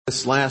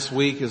This last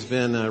week has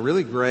been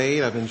really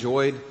great. I've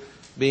enjoyed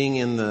being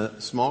in the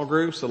small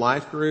groups, the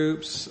life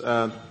groups,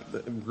 the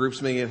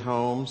groups meeting at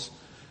homes.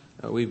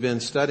 We've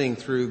been studying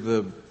through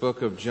the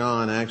book of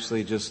John,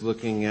 actually just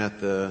looking at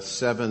the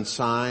 7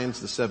 signs,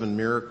 the 7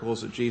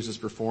 miracles that Jesus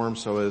performed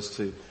so as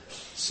to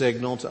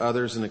signal to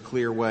others in a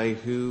clear way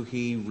who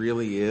he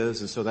really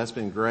is. And so that's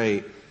been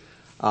great.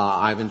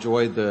 I've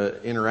enjoyed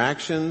the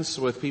interactions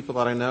with people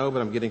that I know,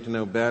 but I'm getting to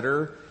know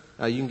better.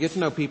 You can get to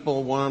know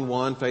people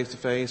one-on-one,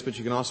 face-to-face, but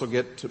you can also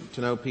get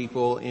to know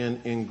people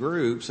in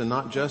groups, and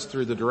not just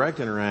through the direct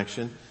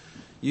interaction.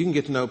 You can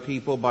get to know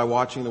people by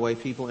watching the way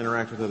people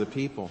interact with other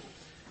people.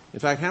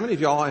 In fact, how many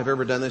of y'all have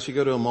ever done this? You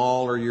go to a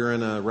mall or you're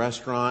in a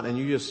restaurant and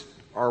you just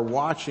are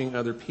watching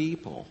other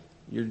people.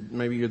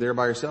 Maybe you're there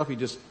by yourself. You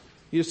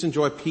just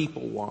enjoy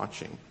people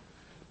watching.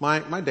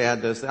 My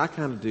dad does that. I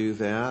kind of do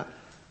that.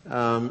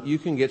 You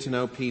can get to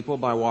know people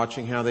by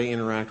watching how they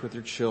interact with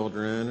their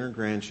children or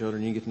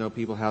grandchildren. You can get to know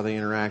people how they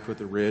interact with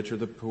the rich or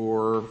the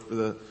poor,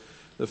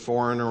 the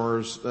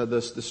foreigners,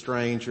 the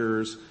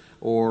strangers,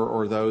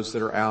 or those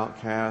that are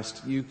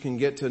outcast. You can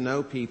get to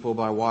know people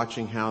by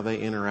watching how they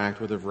interact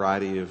with a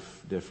variety of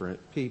different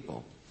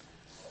people.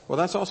 Well,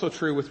 that's also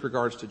true with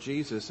regards to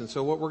Jesus. And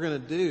so what we're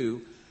going to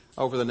do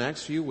over the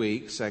next few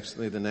weeks,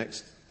 actually the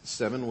next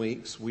 7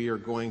 weeks, we are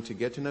going to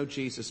get to know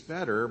Jesus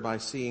better by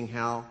seeing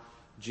how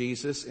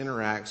Jesus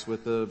interacts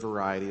with a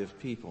variety of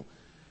people.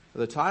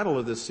 The title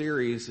of this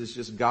series is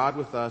just God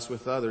with us,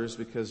 with others,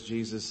 because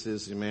Jesus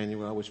is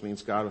Emmanuel, which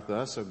means God with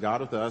us. So God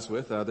with us,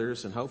 with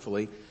others, and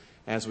hopefully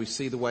as we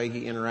see the way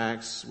he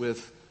interacts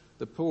with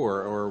the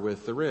poor or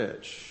with the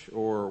rich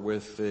or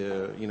with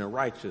the,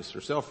 righteous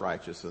or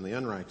self-righteous and the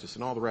unrighteous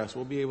and all the rest,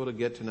 we'll be able to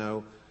get to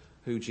know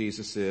who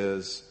Jesus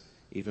is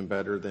even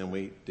better than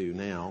we do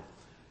now.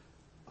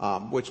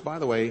 Which, by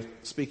the way,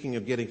 speaking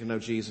of getting to know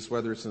Jesus,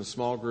 whether it's in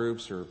small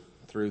groups or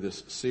through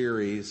this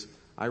series,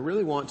 I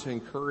really want to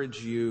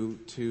encourage you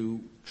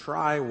to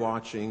try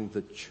watching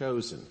The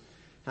Chosen.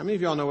 How many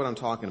of y'all know what I'm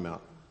talking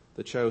about?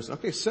 The Chosen.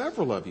 Okay,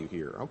 several of you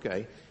here.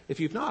 Okay. If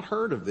you've not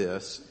heard of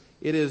this,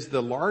 it is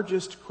the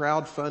largest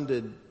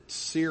crowd-funded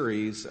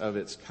series of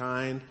its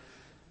kind.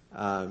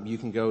 You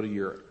can go to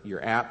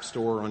your app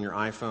store on your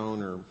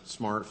iPhone or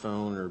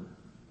smartphone or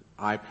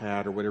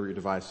iPad or whatever your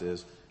device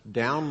is.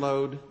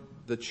 Download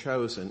The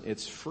Chosen.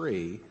 It's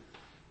free.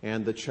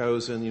 And the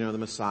chosen, the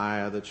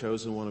Messiah, the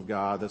chosen one of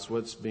God, that's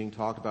what's being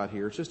talked about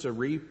here. It's just a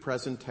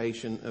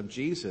representation of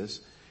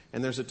Jesus.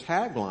 And there's a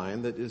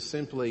tagline that is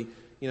simply,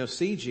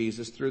 see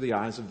Jesus through the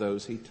eyes of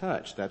those he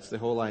touched. That's the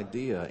whole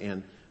idea.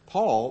 And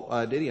Paul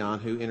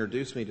Didion, who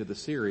introduced me to the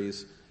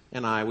series,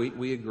 and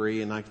we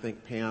agree, and I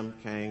think Pam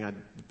Kang, I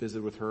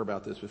visited with her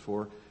about this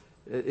before.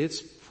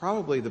 It's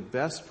probably the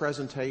best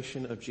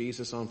presentation of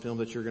Jesus on film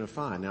that you're going to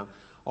find. Now,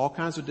 all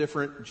kinds of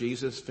different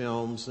Jesus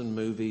films and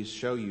movies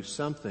show you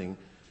something,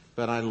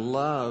 but I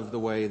love the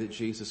way that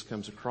Jesus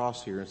comes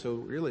across here. And so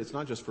really, it's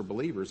not just for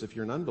believers. If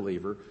you're an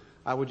unbeliever,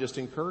 I would just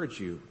encourage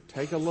you,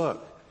 take a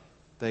look.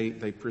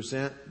 They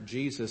present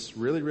Jesus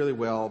really, really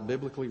well,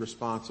 biblically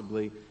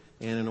responsibly,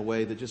 and in a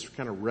way that just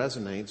kind of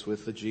resonates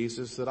with the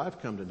Jesus that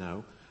I've come to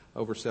know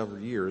over several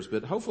years.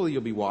 But hopefully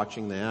you'll be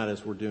watching that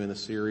as we're doing the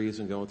series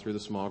and going through the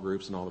small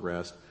groups and all the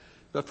rest.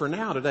 But for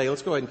now, today,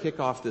 let's go ahead and kick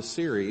off this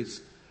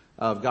series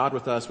of God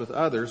with us, with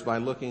others, by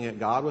looking at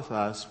God with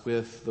us,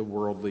 with the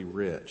worldly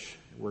rich.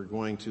 We're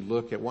going to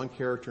look at one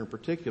character in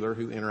particular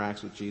who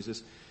interacts with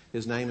Jesus.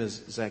 His name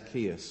is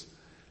Zacchaeus.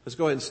 Let's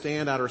go ahead and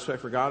stand out of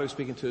respect for God who's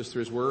speaking to us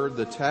through his word.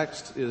 The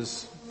text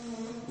is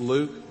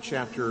Luke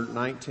chapter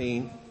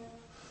 19,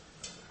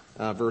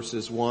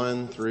 verses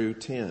 1 through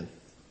 10.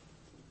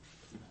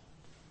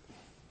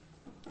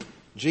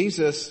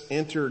 Jesus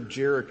entered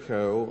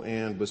Jericho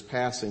and was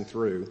passing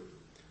through.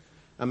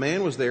 A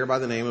man was there by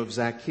the name of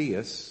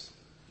Zacchaeus.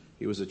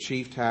 He was a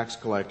chief tax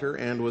collector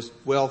and was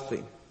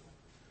wealthy.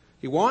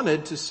 He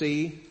wanted to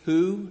see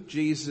who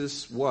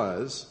Jesus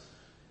was,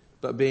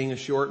 but being a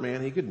short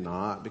man, he could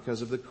not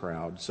because of the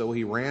crowd. So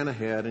he ran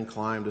ahead and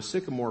climbed a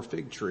sycamore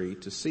fig tree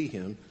to see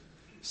him,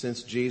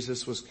 since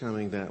Jesus was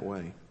coming that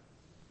way.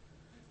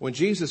 When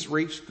Jesus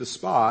reached the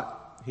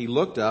spot, he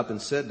looked up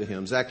and said to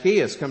him,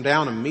 "Zacchaeus, come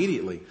down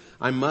immediately.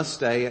 I must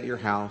stay at your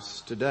house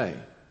today."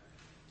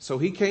 So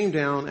he came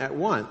down at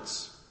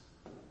once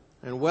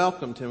and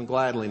welcomed him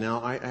gladly.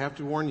 Now, I have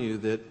to warn you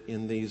that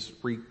in these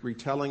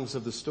retellings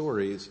of the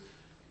stories,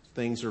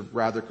 things are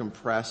rather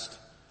compressed.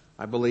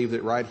 I believe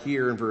that right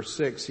here in verse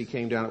 6, he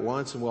came down at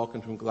once and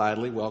welcomed him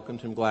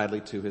gladly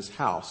to his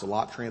house. A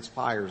lot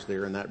transpires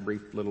there in that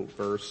brief little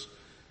verse.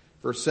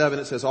 Verse 7,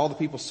 it says, all the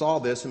people saw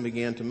this and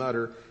began to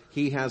mutter,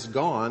 "He has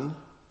gone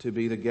to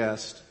be the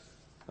guest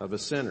of a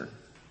sinner."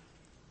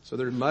 So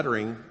they're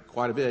muttering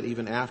quite a bit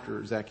even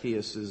after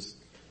Zacchaeus is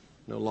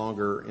no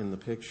longer in the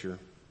picture.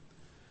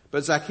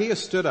 But Zacchaeus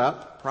stood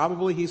up.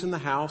 Probably he's in the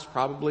house.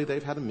 Probably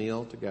they've had a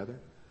meal together.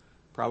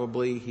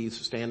 Probably he's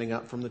standing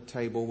up from the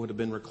table, would have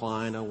been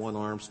reclined on one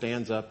arm,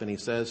 stands up, and he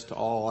says to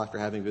all after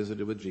having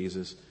visited with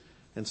Jesus,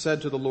 and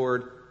said to the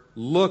Lord,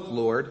 "Look,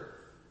 Lord,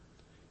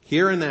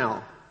 here and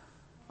now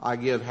I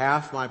give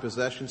half my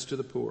possessions to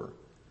the poor.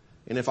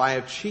 And if I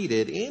have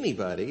cheated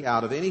anybody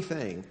out of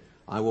anything,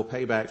 I will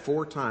pay back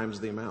 4 times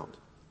the amount.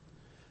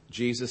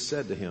 Jesus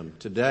said to him,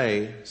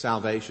 today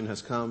salvation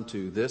has come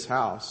to this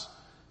house,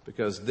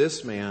 because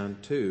this man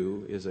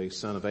too is a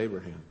son of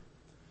Abraham.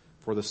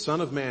 For the Son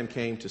of Man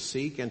came to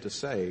seek and to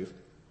save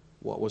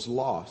what was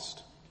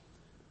lost.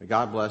 May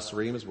God bless the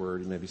reading of His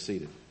Word. You may be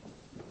seated.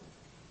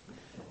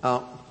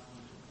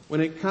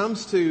 When it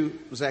comes to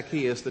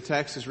Zacchaeus, the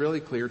text is really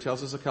clear. It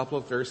tells us a couple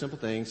of very simple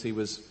things. He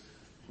was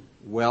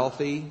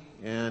wealthy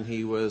and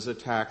he was a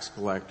tax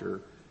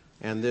collector.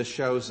 And this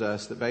shows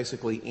us that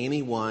basically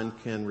anyone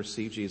can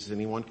receive Jesus.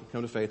 Anyone can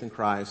come to faith in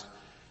Christ.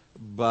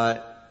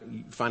 But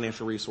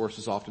financial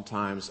resources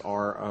oftentimes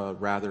are a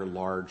rather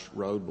large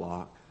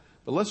roadblock.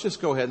 But let's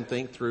just go ahead and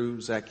think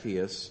through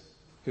Zacchaeus.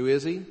 Who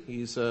is he?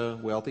 He's a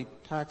wealthy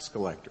tax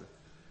collector.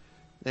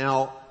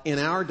 Now, in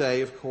our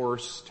day, of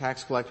course,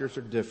 tax collectors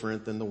are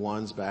different than the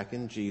ones back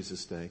in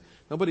Jesus' day.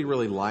 Nobody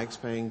really likes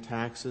paying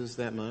taxes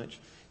that much.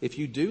 If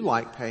you do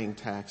like paying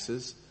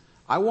taxes,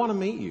 I want to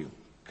meet you,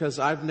 because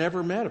I've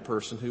never met a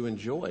person who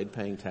enjoyed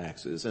paying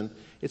taxes. And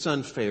it's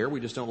unfair. We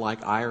just don't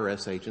like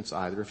IRS agents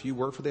either. If you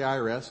work for the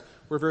IRS,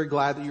 we're very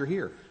glad that you're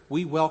here.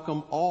 We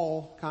welcome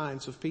all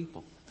kinds of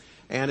people.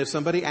 And if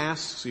somebody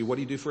asks you, what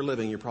do you do for a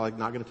living? You're probably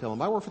not going to tell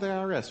them, I work for the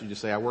IRS. You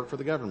just say, I work for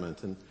the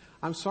government. And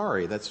I'm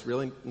sorry, that's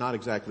really not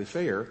exactly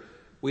fair.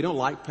 We don't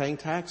like paying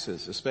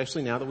taxes,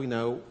 especially now that we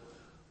know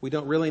we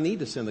don't really need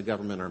to send the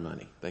government our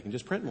money. They can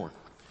just print more.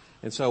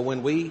 And so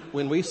when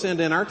we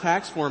send in our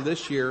tax form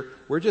this year,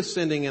 we're just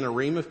sending in a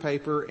ream of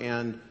paper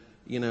and,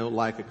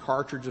 like a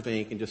cartridge of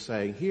ink, and just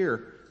saying,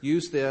 here,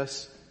 use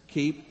this,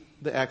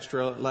 keep the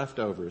extra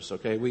leftovers.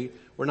 Okay,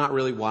 we're not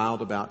really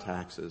wild about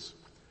taxes.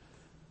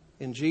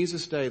 In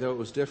Jesus' day, though, it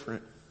was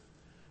different.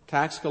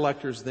 Tax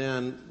collectors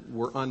then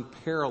were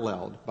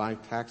unparalleled by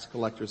tax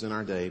collectors in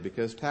our day,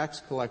 because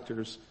tax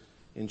collectors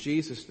in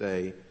Jesus'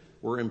 day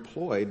were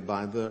employed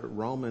by the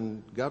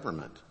Roman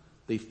government,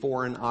 the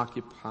foreign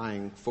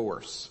occupying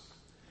force.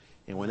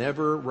 And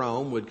whenever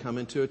Rome would come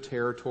into a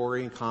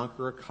territory and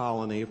conquer a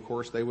colony, of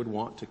course, they would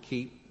want to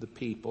keep the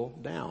people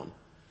down.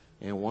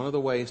 And one of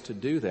the ways to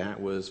do that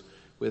was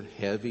with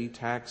heavy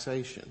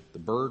taxation. The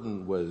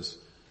burden was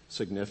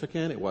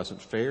significant. It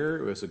wasn't fair.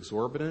 It was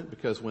exorbitant,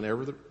 because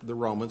whenever the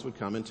Romans would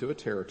come into a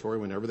territory,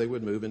 whenever they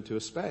would move into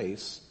a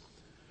space,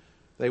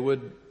 they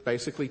would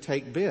basically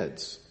take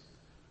bids.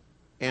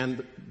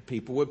 And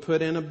people would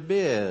put in a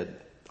bid.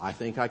 I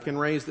think I can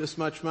raise this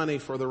much money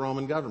for the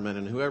Roman government.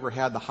 And whoever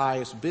had the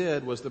highest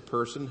bid was the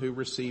person who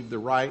received the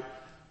right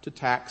to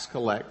tax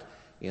collect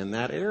in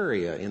that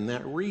area, in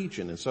that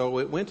region. And so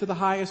it went to the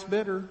highest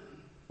bidder,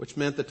 which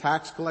meant the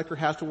tax collector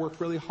has to work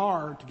really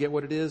hard to get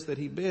what it is that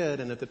he bid.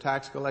 And if the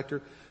tax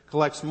collector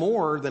collects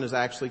more than is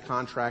actually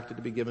contracted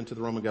to be given to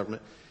the Roman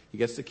government, he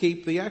gets to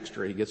keep the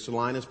extra. He gets to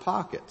line his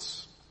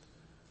pockets.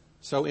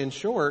 So in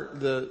short,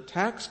 the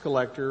tax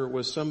collector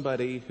was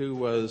somebody who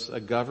was a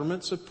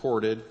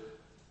government-supported,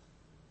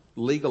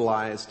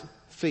 legalized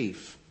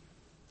thief.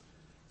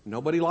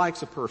 Nobody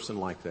likes a person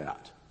like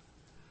that.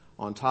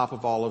 On top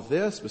of all of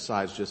this,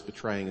 besides just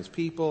betraying his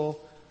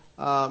people,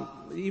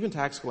 even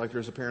tax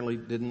collectors apparently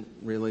didn't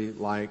really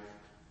like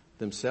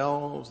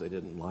themselves. They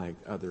didn't like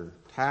other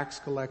tax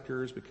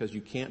collectors, because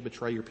you can't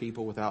betray your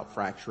people without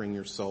fracturing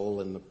your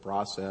soul in the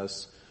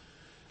process.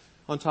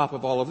 On top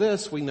of all of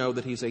this, we know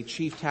that he's a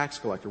chief tax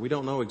collector. We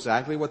don't know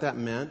exactly what that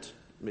meant.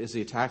 Is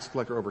he a tax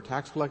collector over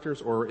tax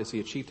collectors, or is he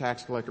a chief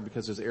tax collector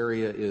because his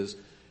area is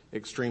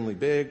extremely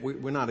big?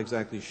 We're not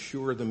exactly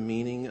sure the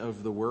meaning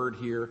of the word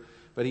here.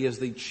 But he is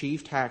the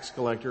chief tax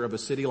collector of a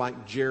city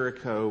like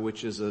Jericho,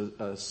 which is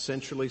a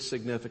centrally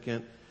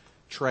significant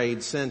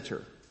trade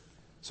center.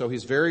 So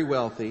he's very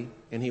wealthy,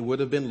 and he would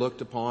have been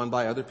looked upon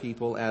by other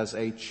people as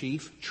a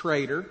chief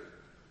trader,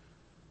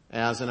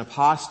 as an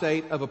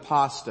apostate of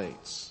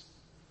apostates.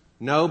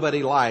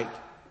 Nobody liked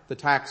the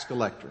tax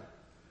collector.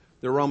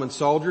 The Roman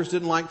soldiers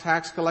didn't like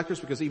tax collectors,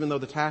 because even though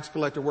the tax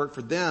collector worked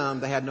for them,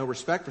 they had no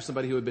respect for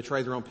somebody who would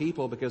betray their own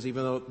people, because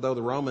even though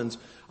the Romans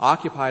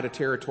occupied a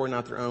territory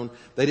not their own,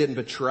 they didn't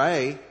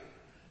betray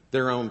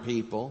their own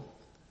people.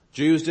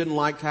 Jews didn't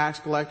like tax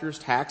collectors.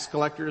 Tax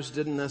collectors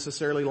didn't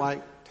necessarily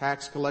like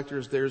tax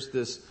collectors. There's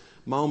this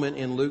moment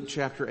in Luke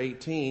chapter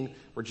 18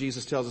 where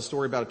Jesus tells a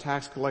story about a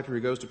tax collector who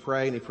goes to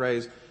pray, and he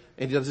prays,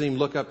 and he doesn't even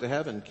look up to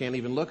heaven, can't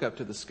even look up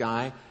to the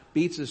sky,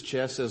 beats his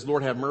chest, says,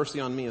 Lord, have mercy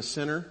on me, a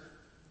sinner.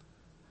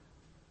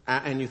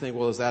 And you think,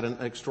 well, is that an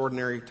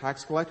extraordinary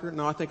tax collector?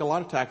 No, I think a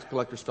lot of tax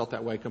collectors felt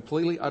that way,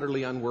 completely,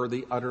 utterly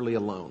unworthy, utterly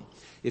alone.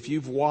 If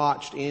you've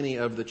watched any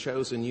of The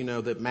Chosen, you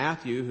know that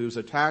Matthew, who's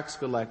a tax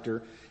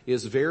collector,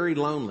 is very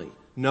lonely.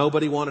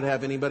 Nobody wanted to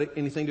have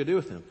anything to do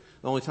with him.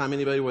 The only time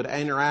anybody would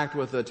interact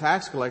with the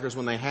tax collectors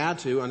when they had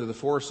to, under the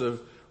force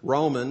of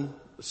Roman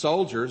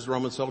soldiers.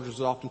 Roman soldiers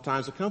would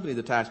oftentimes accompany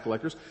the tax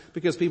collectors,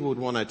 because people would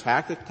want to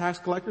attack the tax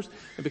collectors,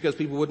 and because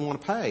people wouldn't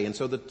want to pay. And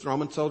so the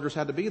Roman soldiers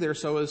had to be there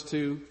so as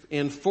to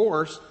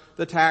enforce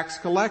the tax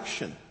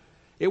collection.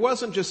 It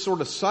wasn't just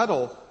sort of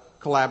subtle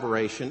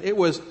collaboration. It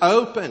was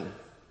open.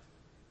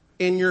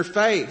 in your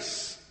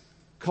face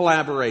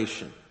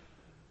collaboration.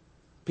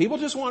 People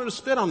just wanted to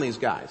spit on these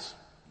guys.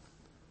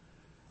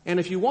 And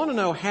if you want to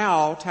know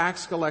how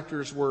tax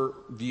collectors were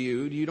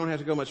viewed, you don't have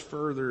to go much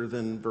further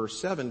than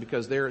verse 7,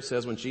 because there it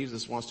says when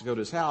Jesus wants to go to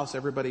his house,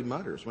 everybody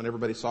mutters. When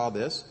everybody saw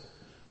this,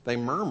 they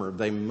murmured,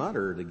 they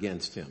muttered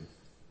against him.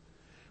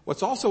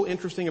 What's also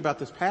interesting about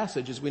this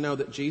passage is we know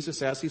that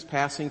Jesus, as he's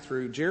passing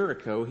through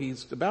Jericho,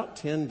 he's about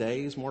 10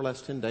 days, more or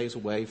less 10 days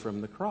away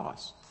from the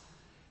cross.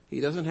 He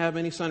doesn't have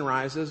any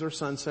sunrises or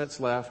sunsets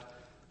left.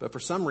 But for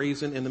some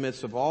reason, in the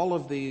midst of all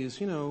of these,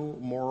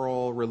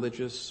 moral,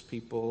 religious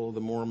people,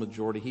 the moral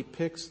majority, he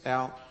picks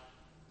out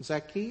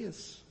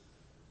Zacchaeus.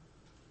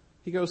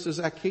 He goes to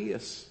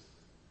Zacchaeus.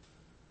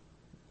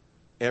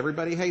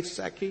 Everybody hates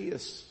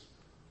Zacchaeus.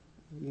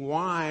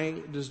 Why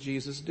does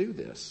Jesus do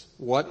this?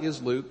 What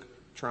is Luke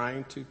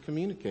trying to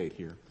communicate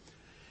here?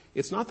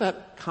 It's not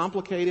that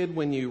complicated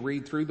when you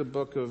read through the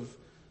book of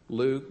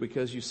Luke,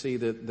 because you see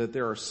that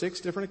there are 6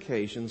 different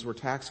occasions where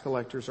tax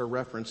collectors are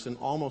referenced, and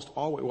almost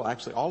always, well,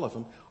 actually all of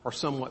them are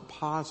somewhat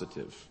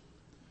positive.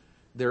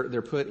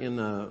 They're put in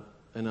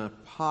a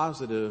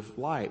positive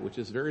light, which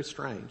is very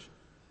strange.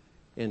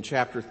 In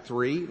chapter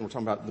 3, and we're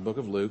talking about the book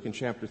of Luke, in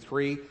chapter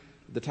 3,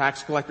 the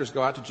tax collectors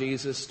go out to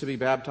Jesus to be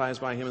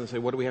baptized by him, and they say,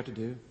 what do we have to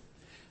do?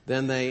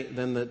 Then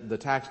the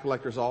tax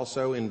collectors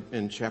also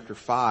in chapter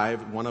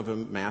 5, one of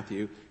them,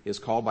 Matthew, is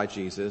called by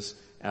Jesus,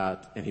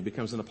 and he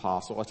becomes an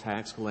apostle, a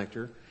tax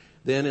collector.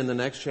 Then in the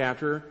next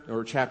chapter,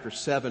 or chapter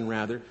 7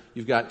 rather,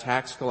 you've got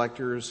tax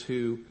collectors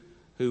who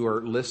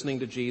are listening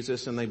to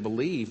Jesus, and they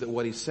believe that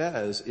what he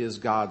says is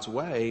God's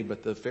way,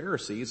 but the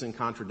Pharisees, in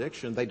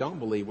contradiction, they don't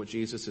believe what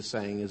Jesus is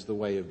saying is the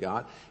way of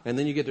God. And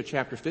then you get to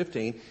chapter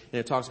 15, and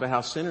it talks about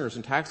how sinners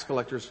and tax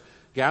collectors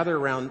gather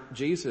around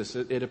Jesus.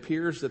 It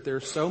appears that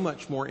they're so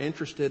much more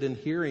interested in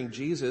hearing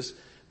Jesus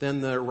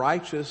than the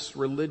righteous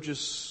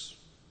religious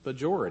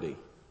majority.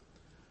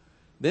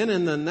 Then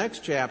in the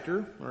next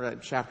chapter, or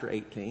at chapter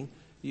 18,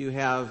 you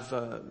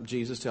have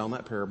Jesus telling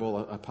that parable.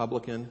 A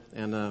publican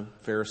and a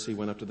Pharisee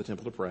went up to the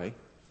temple to pray.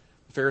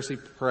 The Pharisee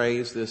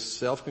prays this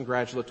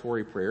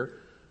self-congratulatory prayer.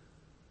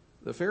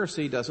 The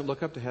Pharisee doesn't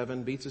look up to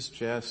heaven, beats his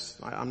chest.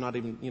 I'm not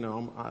even,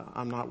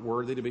 I'm not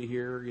worthy to be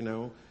here,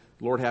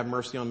 Lord, have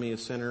mercy on me, a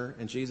sinner.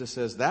 And Jesus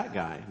says that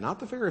guy, not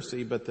the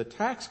Pharisee, but the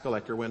tax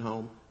collector, went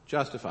home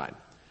justified.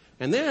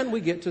 And then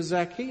we get to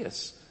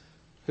Zacchaeus,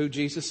 who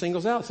Jesus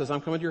singles out, says,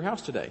 I'm coming to your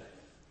house today.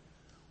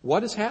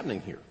 What is happening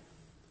here?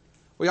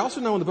 We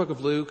also know in the book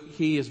of Luke,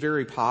 he is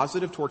very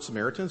positive towards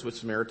Samaritans, which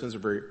Samaritans are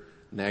very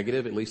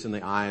negative, at least in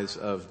the eyes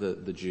of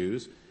the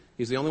Jews.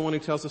 He's the only one who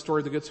tells the story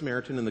of the Good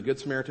Samaritan, and the Good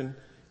Samaritan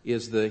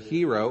is the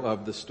hero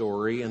of the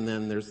story. And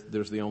then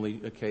there's the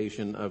only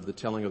occasion of the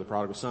telling of the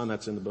prodigal son.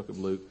 That's in the book of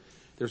Luke.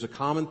 There's a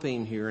common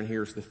theme here, and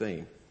here's the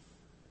theme.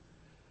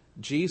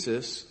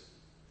 Jesus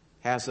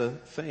has a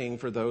thing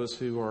for those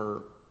who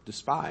are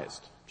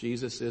despised.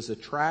 Jesus is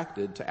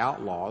attracted to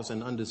outlaws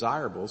and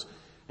undesirables,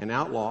 and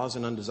outlaws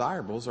and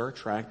undesirables are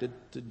attracted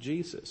to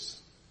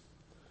Jesus.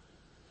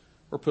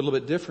 Or put a little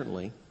bit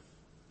differently,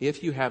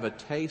 if you have a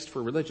taste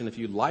for religion, if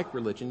you like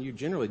religion, you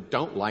generally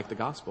don't like the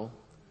gospel.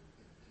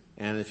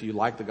 And if you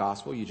like the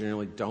gospel, you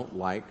generally don't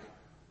like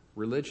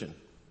religion.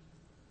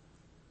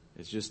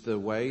 It's just the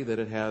way that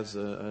it has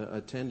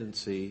a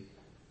tendency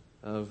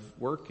of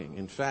working.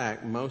 In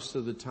fact, most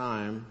of the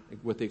time,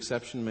 with the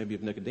exception maybe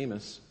of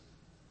Nicodemus,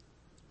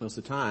 most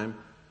of the time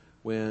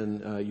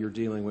when you're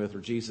dealing with, or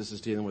Jesus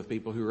is dealing with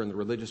people who are in the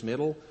religious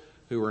middle,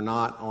 who are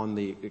not on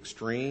the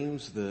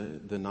extremes,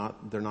 they're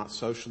not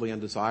socially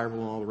undesirable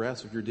and all the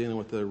rest. If you're dealing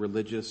with the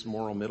religious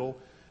moral middle,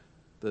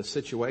 the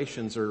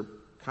situations are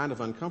kind of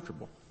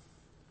uncomfortable.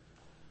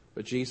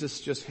 But Jesus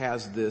just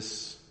has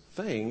this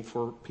thing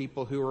for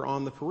people who are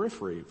on the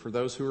periphery, for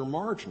those who are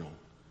marginal.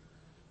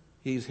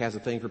 He has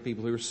a thing for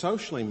people who are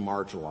socially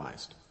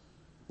marginalized,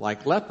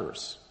 like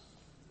lepers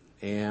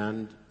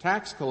and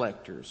tax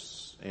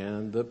collectors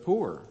and the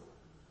poor.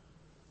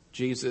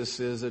 Jesus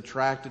is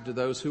attracted to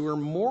those who are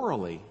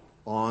morally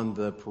on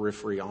the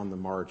periphery, on the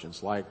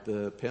margins, like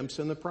the pimps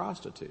and the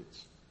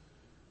prostitutes.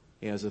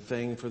 He has a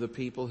thing for the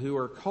people who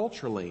are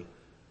culturally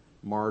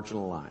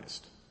marginalized.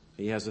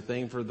 He has a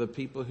thing for the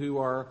people who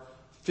are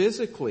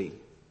physically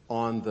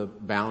on the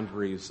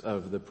boundaries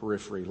of the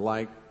periphery,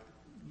 like,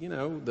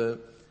 the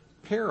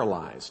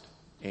paralyzed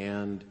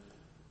and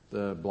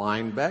the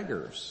blind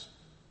beggars.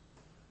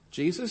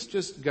 Jesus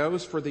just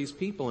goes for these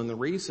people, and the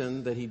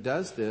reason that he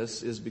does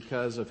this is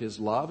because of his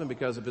love and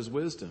because of his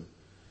wisdom.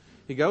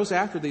 He goes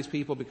after these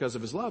people because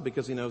of his love,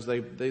 because he knows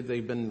they've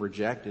been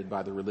rejected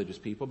by the religious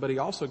people, but he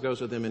also goes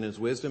with them in his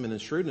wisdom and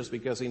his shrewdness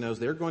because he knows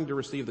they're going to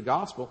receive the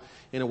gospel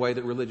in a way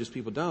that religious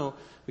people don't,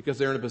 because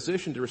they're in a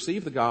position to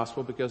receive the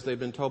gospel because they've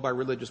been told by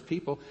religious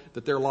people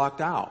that they're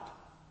locked out.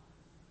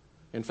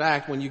 In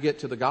fact, when you get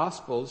to the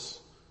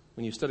Gospels,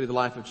 when you study the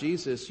life of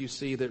Jesus, you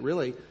see that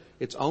really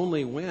it's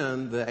only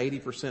when the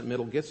 80%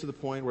 middle gets to the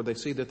point where they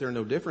see that they're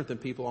no different than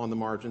people on the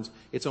margins,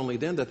 it's only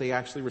then that they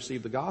actually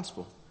receive the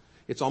gospel.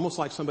 It's almost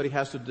like somebody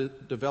has to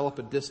develop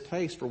a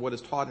distaste for what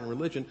is taught in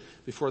religion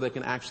before they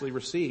can actually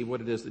receive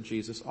what it is that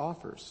Jesus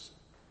offers.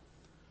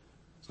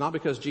 It's not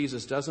because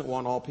Jesus doesn't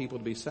want all people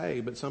to be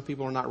saved, but some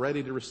people are not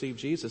ready to receive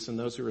Jesus, and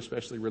those who are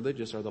especially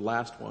religious are the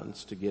last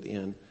ones to get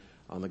in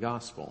on the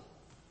gospel.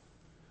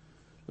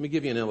 Let me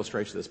give you an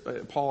illustration of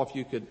this. Paul, if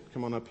you could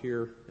come on up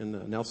here,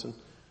 and Nelson.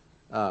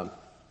 I'm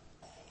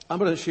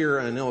going to share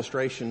an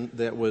illustration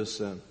that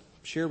was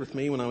shared with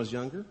me when I was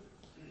younger.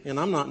 And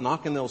I'm not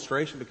knocking the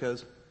illustration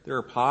because there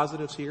are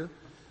positives here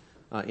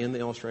in the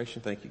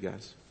illustration. Thank you,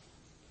 guys.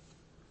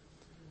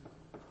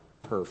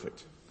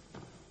 Perfect.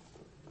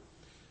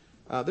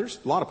 There's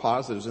a lot of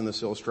positives in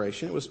this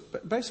illustration. It was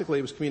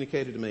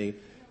communicated to me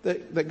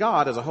that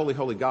God, as a holy,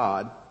 holy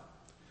God,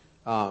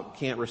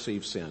 can't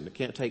receive sin. It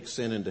can't take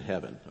sin into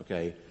heaven.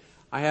 Okay.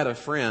 I had a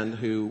friend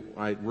who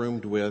I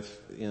roomed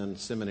with in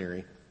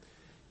seminary,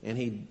 and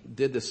he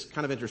did this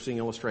kind of interesting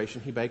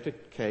illustration. He baked a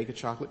cake, a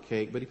chocolate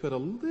cake, but he put a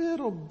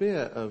little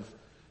bit of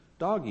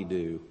doggy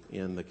doo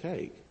in the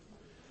cake.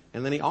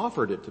 And then he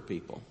offered it to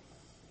people.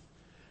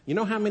 You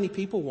know how many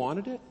people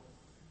wanted it?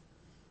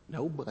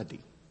 Nobody.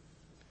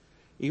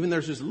 Even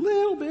there's just a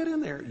little bit in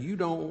there, you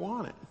don't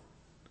want it.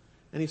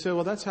 And he said,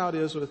 well, that's how it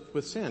is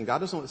with sin. God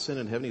doesn't let sin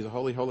in heaven. He's a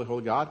holy, holy,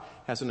 holy God,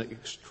 has an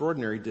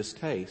extraordinary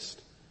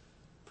distaste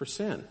for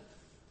sin.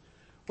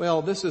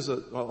 Well, this is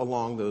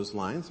along those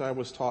lines. I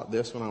was taught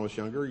this when I was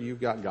younger.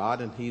 You've got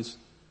God, and He's,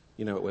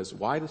 as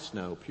white as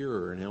snow,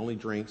 pure, and He only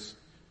drinks,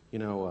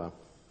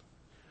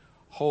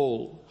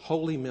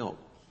 holy milk,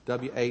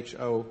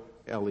 WHOLEY,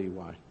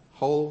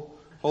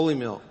 holy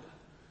milk.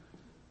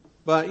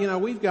 But,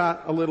 we've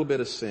got a little bit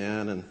of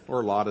sin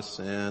or a lot of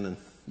sin, and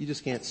you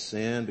just can't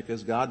sin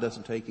because God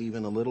doesn't take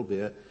even a little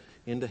bit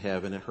into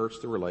heaven. It hurts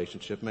the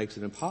relationship, makes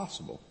it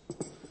impossible.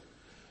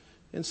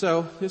 And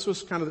so this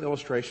was kind of the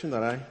illustration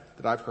that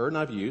I've heard and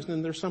I've used,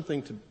 and there's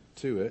something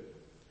to it.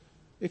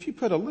 If you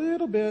put a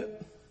little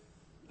bit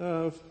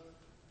of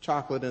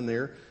chocolate in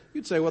there,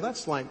 you'd say, well,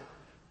 that's like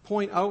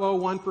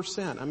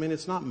 0.001%. I mean,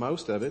 it's not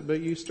most of it,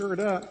 but you stir it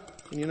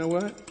up, and you know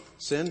what?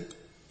 Sin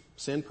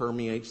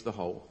permeates the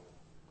whole.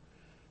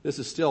 This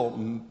is still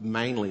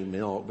mainly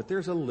milk, but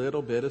there's a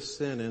little bit of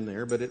sin in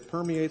there, but it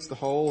permeates the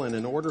whole, and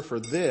in order for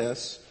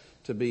this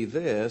to be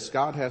this,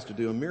 God has to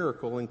do a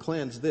miracle and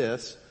cleanse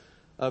this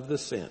of the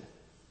sin.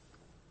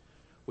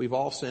 We've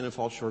all sinned and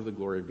fall short of the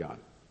glory of God.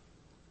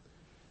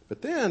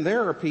 But then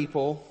there are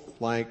people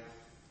like,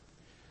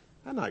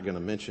 I'm not going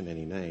to mention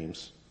any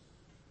names.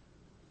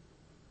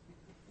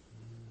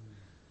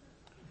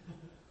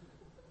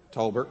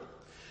 Tolbert.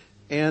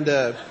 And,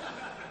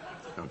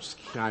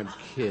 I'm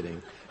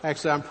kidding.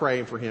 Actually, I'm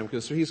praying for him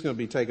because he's going to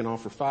be taken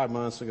off for 5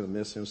 months. I'm going to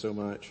miss him so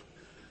much.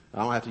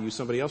 I don't have to use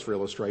somebody else for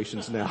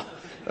illustrations now.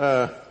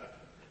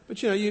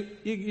 But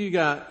you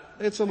got,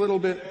 it's a little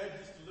bit.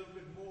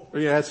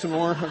 Yeah, add some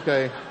more?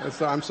 Okay.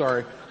 I'm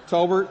sorry.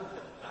 Tolbert,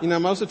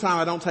 most of the time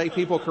I don't take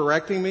people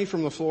correcting me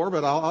from the floor,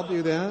 but I'll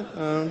do that.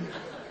 All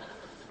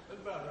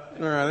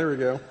right, there we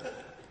go.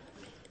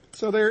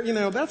 So there,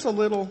 it's a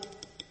little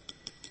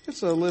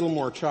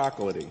more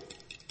chocolatey.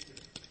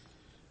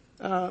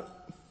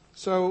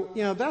 So,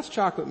 that's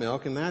chocolate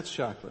milk and that's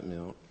chocolate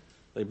milk.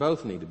 They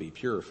both need to be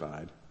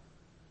purified.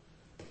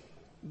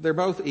 They're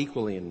both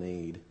equally in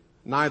need.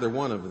 Neither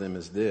one of them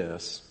is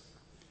this.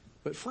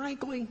 But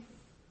frankly,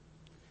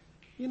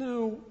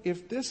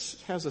 if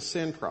this has a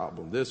sin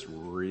problem, this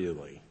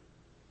really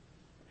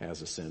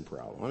has a sin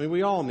problem. I mean,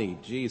 we all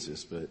need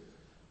Jesus, but,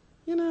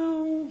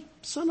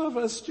 some of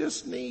us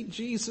just need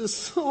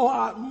Jesus a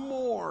lot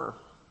more.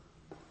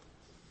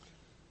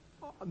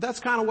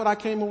 That's kind of what I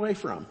came away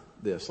from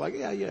this. Like,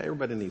 yeah,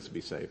 everybody needs to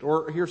be saved.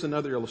 Or here's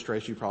another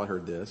illustration. You probably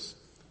heard this.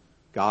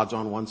 God's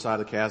on one side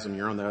of the chasm,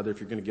 you're on the other. If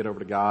you're going to get over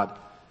to God,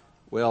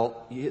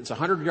 well, it's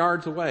 100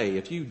 yards away.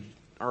 If you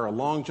are a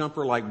long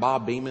jumper like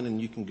Bob Beamon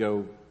and you can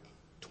go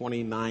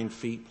 29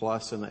 feet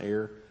plus in the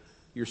air,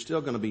 you're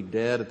still going to be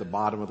dead at the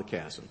bottom of the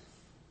chasm.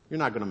 You're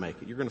not going to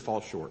make it. You're going to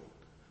fall short.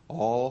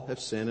 All have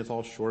sinned and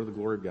fall short of the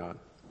glory of God.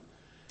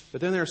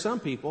 But then there are some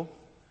people,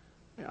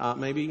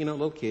 maybe, a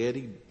little kid,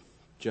 he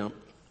jumped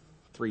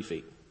 3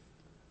 feet.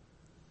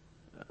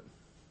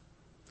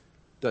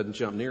 Doesn't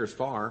jump near as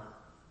far,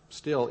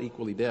 still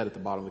equally dead at the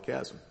bottom of the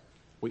chasm.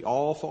 We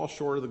all fall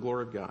short of the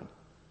glory of God.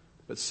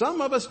 But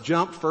some of us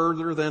jump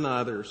further than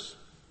others.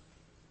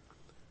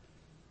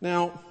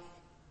 Now,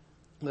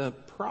 the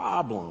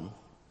problem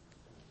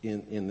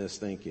in this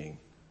thinking,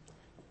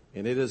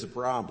 and it is a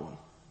problem,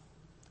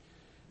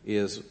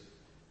 is,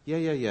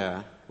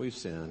 yeah, we've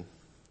sinned.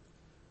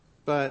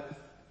 But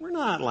we're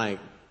not like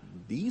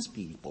these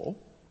people.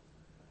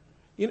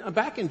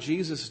 Back in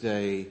Jesus'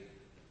 day,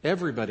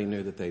 everybody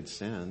knew that they'd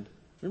sinned.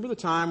 Remember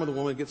the time when the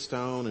woman gets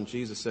stoned and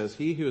Jesus says,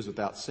 he who is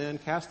without sin,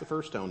 cast the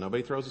first stone.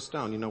 Nobody throws a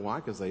stone. You know why?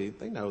 Because they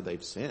know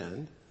they've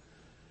sinned.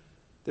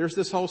 There's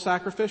this whole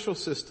sacrificial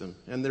system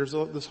and there's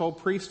this whole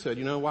priesthood.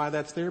 You know why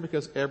that's there?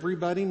 Because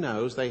everybody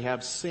knows they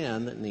have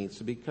sin that needs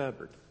to be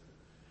covered.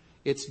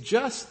 It's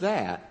just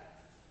that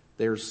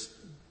there's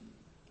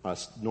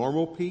us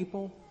normal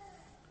people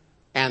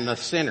and the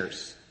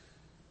sinners.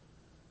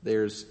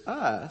 there's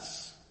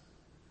us,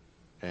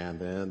 and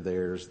then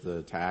there's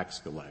the tax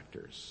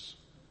collectors.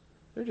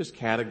 They're just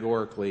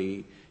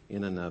categorically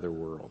in another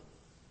world.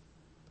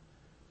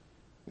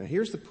 Now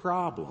here's the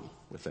problem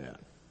with that.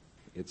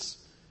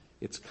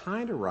 It's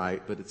kind of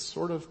right, but it's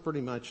sort of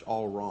pretty much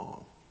all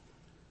wrong.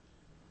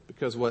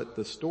 Because what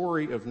the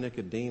story of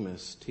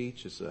Nicodemus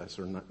teaches us,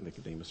 or not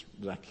Nicodemus,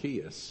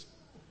 Zacchaeus,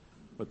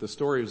 what the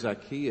story of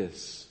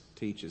Zacchaeus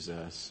teaches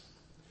us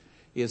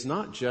is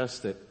not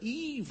just that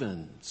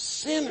even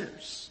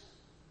sinners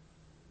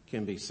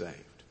can be saved.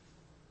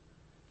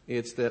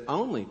 It's that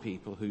only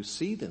people who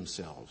see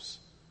themselves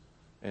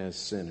as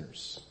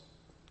sinners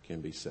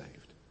can be saved.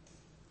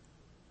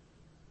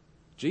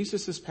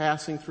 Jesus is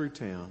passing through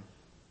town,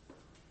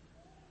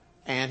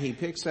 and he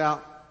picks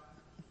out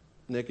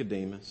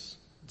Nicodemus,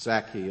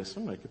 Zacchaeus.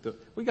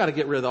 We got to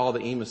get rid of all the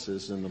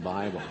Emuses in the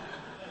Bible.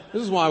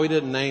 This is why we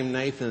didn't name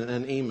Nathan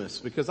an Emus,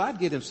 because I'd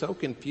get him so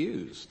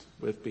confused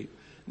with people.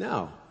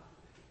 No,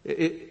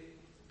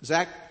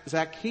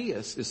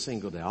 Zacchaeus is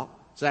singled out.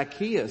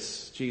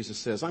 Zacchaeus, Jesus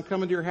says, I'm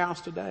coming to your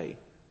house today.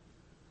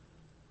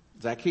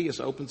 Zacchaeus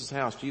opens his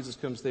house. Jesus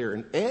comes there,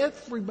 and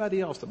everybody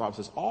else, the Bible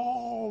says,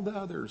 all the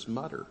others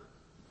mutter.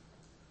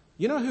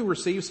 You know who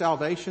received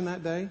salvation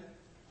that day?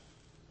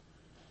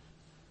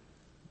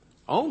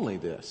 Only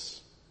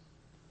this.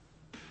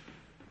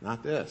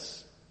 Not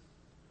this.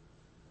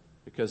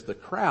 Because the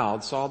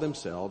crowd saw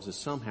themselves as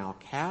somehow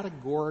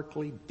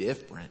categorically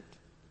different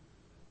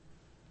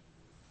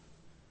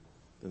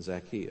than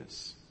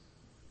Zacchaeus.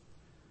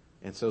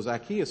 And so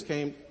Zacchaeus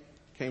came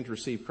to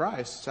receive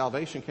Christ.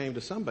 Salvation came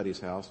to somebody's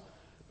house,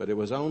 but it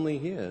was only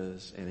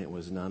his, and it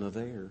was none of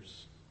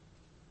theirs.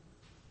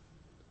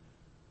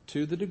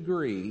 To the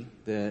degree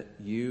that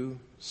you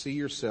see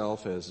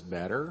yourself as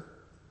better,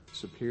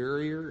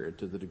 superior, or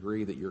to the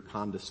degree that you're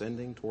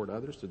condescending toward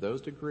others, to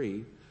those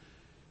degree,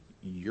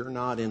 you're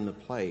not in the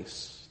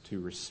place to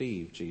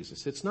receive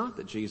Jesus. It's not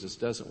that Jesus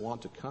doesn't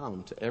want to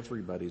come to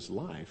everybody's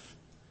life.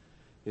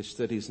 It's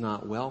that he's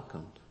not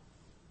welcomed.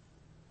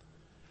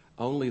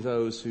 Only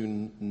those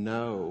who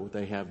know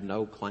they have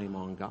no claim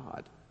on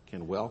God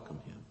can welcome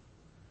him.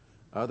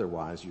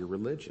 Otherwise, you're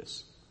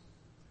religious.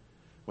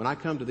 When I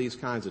come to these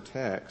kinds of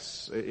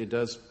texts, it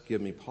does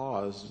give me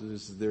pause.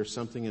 Is there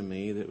something in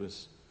me that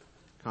was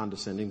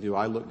condescending? Do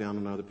I look down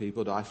on other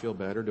people? Do I feel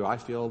better? Do I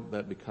feel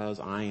that because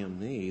I am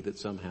me, that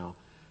somehow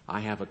I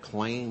have a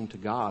claim to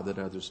God that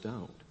others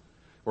don't?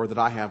 Or that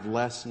I have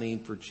less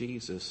need for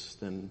Jesus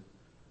than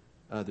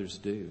others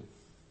do?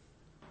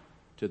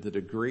 To the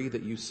degree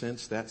that you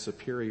sense that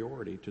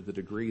superiority, to the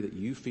degree that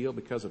you feel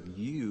because of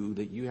you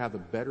that you have a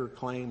better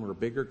claim or a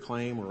bigger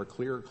claim or a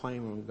clearer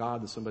claim on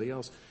God than somebody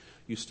else,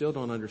 you still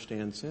don't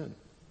understand sin.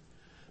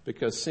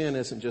 Because sin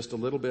isn't just a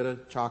little bit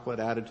of chocolate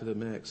added to the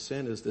mix.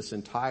 Sin is this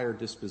entire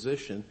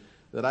disposition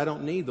that I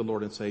don't need the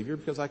Lord and Savior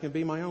because I can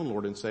be my own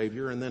Lord and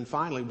Savior. And then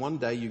finally, one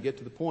day you get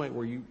to the point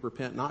where you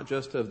repent not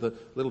just of the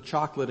little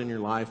chocolate in your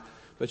life,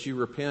 but you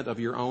repent of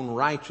your own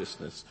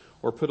righteousness.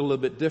 Or put a little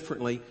bit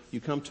differently,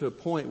 you come to a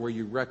point where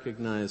you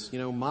recognize,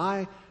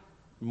 my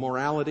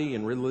morality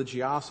and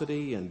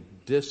religiosity and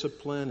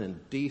discipline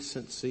and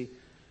decency,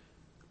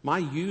 my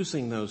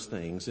using those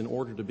things in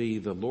order to be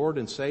the Lord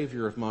and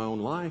Savior of my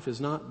own life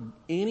is not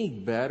any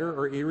better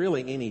or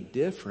really any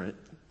different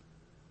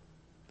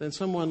than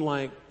someone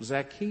like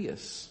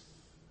Zacchaeus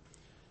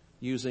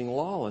using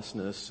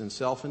lawlessness and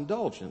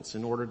self-indulgence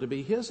in order to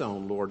be his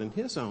own Lord and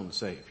his own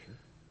Savior.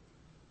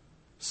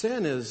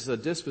 Sin is a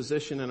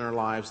disposition in our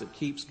lives that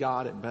keeps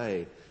God at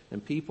bay,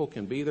 and people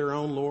can be their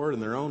own Lord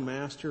and their own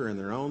Master and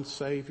their own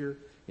Savior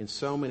in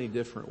so many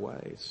different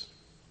ways.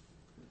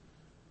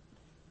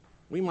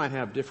 We might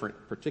have different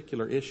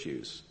particular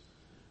issues,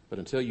 but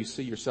until you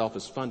see yourself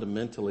as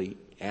fundamentally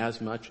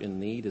as much in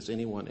need as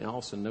anyone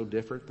else and no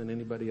different than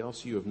anybody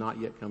else, you have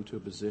not yet come to a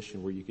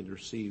position where you can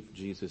receive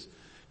Jesus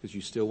because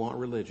you still want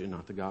religion,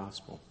 not the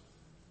gospel.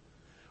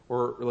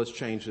 Or let's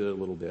change it a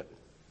little bit.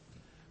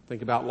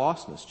 Think about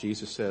lostness.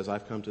 Jesus says,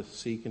 I've come to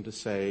seek and to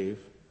save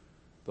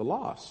the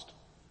lost.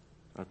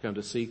 I've come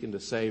to seek and to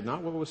save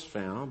not what was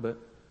found, but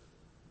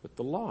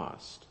the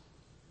lost.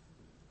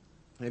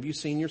 Have you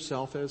seen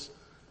yourself as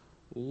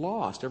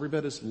lost? Every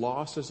bit as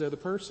lost as the other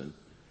person.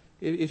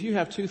 If you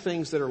have two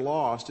things that are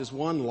lost, is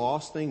one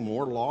lost thing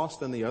more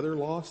lost than the other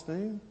lost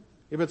thing?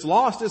 If it's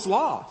lost, it's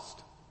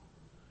lost.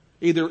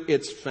 Either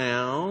it's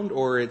found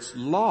or it's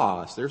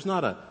lost. There's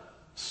not a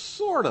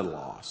sort of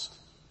lost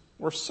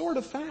or sort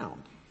of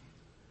found.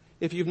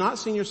 If you've not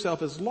seen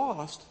yourself as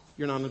lost,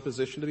 you're not in a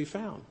position to be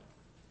found.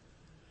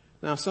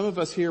 Now, some of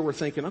us here were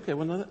thinking, okay,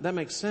 well, that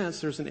makes sense.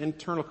 There's an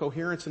internal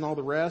coherence and all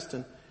the rest,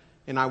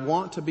 and I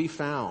want to be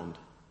found.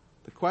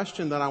 The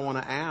question that I want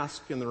to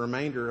ask in the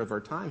remainder of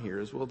our time here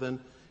is, well, then,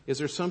 is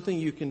there something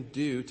you can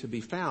do to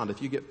be found?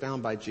 If you get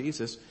found by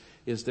Jesus,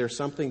 is there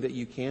something that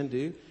you can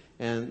do?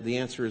 And the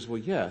answer is, well,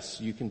 yes,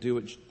 you can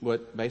do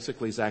what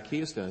basically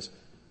Zacchaeus does.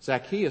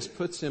 Zacchaeus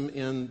puts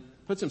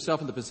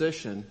himself in the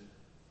position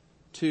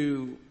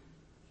to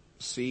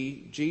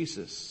see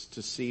Jesus,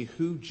 to see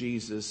who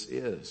Jesus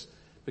is,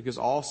 because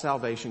all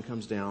salvation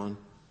comes down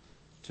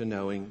to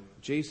knowing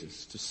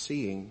Jesus, to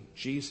seeing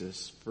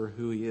Jesus for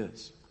who he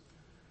is.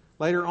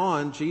 Later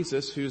on,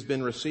 Jesus, who's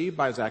been received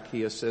by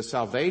Zacchaeus, says,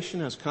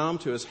 salvation has come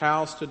to his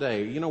house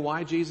today. You know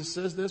why Jesus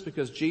says this?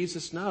 Because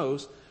Jesus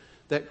knows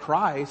that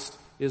Christ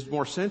is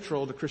more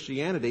central to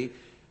Christianity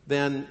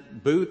than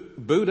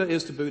Buddha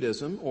is to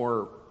Buddhism,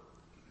 or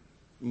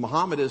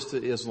Muhammad is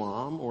to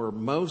Islam, or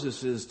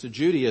Moses is to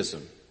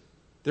Judaism.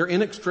 They're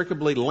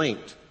inextricably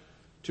linked.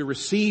 To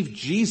receive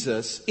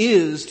Jesus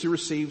is to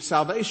receive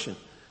salvation.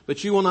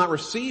 But you will not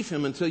receive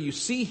him until you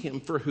see him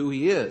for who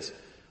he is.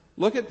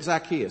 Look at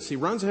Zacchaeus. He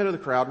runs ahead of the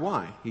crowd.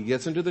 Why? He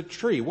gets into the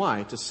tree.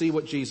 Why? To see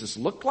what Jesus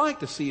looked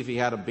like? To see if he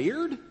had a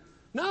beard?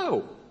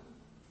 No.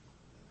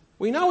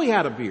 We know he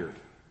had a beard.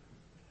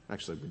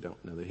 Actually, we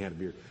don't know that he had a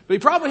beard. But he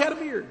probably had a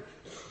beard.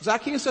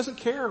 Zacchaeus doesn't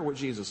care what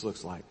Jesus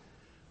looks like.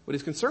 What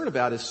he's concerned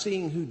about is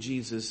seeing who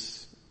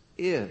Jesus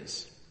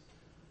is.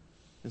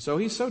 And so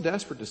he's so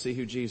desperate to see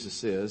who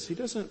Jesus is, he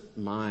doesn't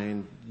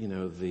mind,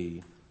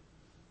 the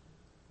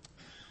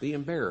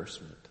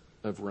embarrassment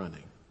of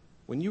running.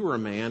 When you were a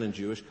man in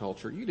Jewish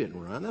culture, you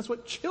didn't run. That's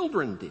what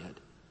children did.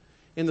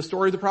 In the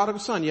story of the prodigal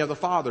son, you have the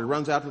father who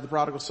runs out to the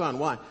prodigal son.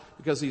 Why?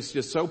 Because he's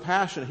just so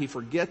passionate, he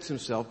forgets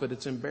himself, but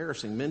it's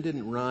embarrassing. Men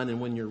didn't run, and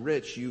when you're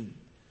rich, you've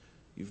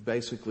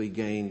basically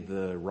gained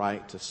the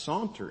right to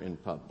saunter in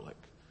public.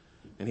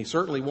 And he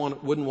certainly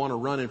wouldn't want to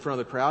run in front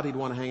of the crowd. He'd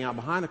want to hang out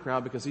behind the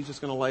crowd because he's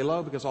just going to lay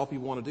low, because all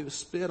people want to do is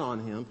spit on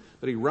him.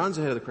 But he runs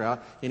ahead of the crowd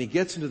and he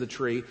gets into the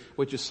tree,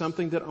 which is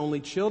something that only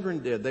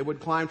children did. They would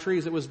climb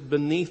trees. It was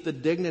beneath the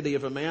dignity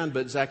of a man,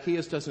 but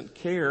Zacchaeus doesn't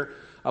care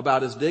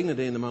about his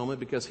dignity in the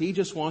moment because he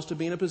just wants to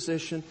be in a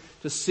position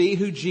to see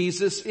who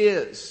Jesus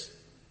is.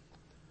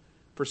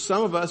 For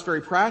some of us,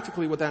 very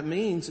practically, what that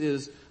means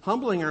is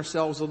humbling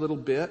ourselves a little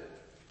bit,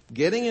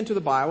 getting into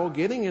the Bible,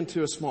 getting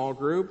into a small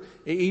group,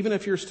 even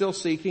if you're still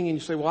seeking and you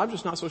say, well, I'm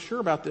just not so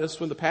sure about this.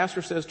 When the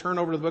pastor says turn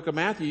over to the book of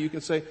Matthew, you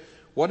can say,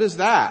 what is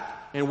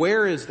that? And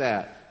where is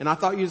that? And I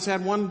thought you just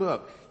had one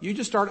book. You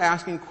just start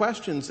asking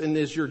questions, and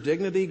is your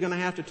dignity going to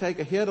have to take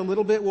a hit a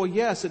little bit? Well,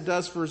 yes, it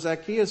does for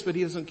Zacchaeus, but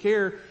he doesn't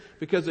care,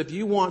 because if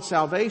you want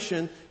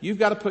salvation, you've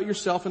got to put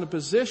yourself in a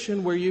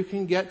position where you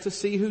can get to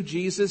see who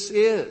Jesus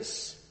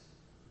is.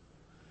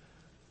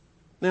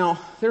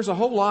 Now, there's a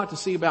whole lot to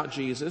see about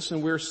Jesus,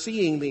 and we're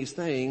seeing these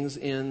things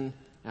in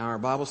our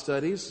Bible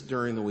studies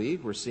during the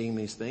week. We're seeing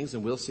these things,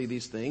 and we'll see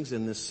these things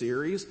in this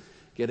series,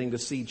 getting to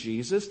see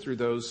Jesus through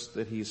those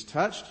that he's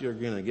touched. You're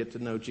going to get to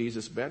know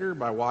Jesus better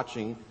by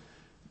watching,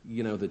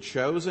 The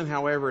Chosen,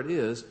 however it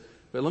is.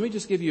 But let me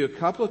just give you a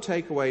couple of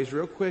takeaways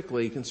real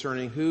quickly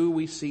concerning who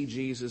we see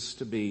Jesus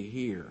to be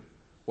here.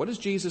 What is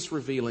Jesus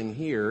revealing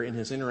here in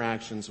his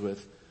interactions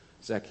with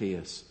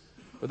Zacchaeus?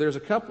 Well, there's a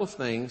couple of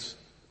things.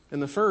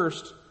 And the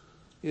first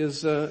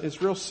is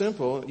it's real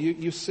simple.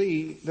 You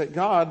see that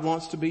God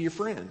wants to be your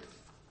friend.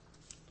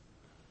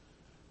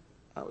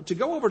 To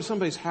go over to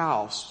somebody's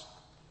house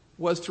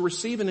was to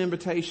receive an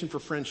invitation for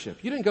friendship.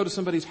 You didn't go to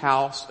somebody's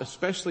house,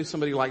 especially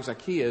somebody like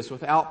Zacchaeus,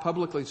 without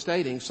publicly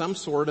stating some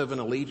sort of an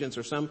allegiance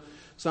or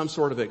some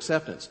sort of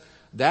acceptance.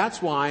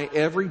 That's why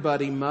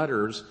everybody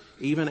mutters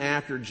even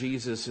after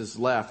Jesus has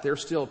left. They're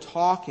still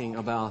talking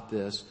about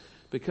this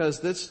because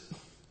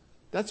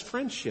that's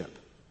friendship.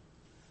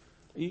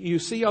 You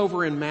see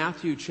over in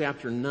Matthew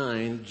chapter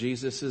 9,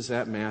 Jesus is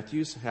at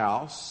Matthew's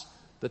house,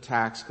 the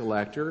tax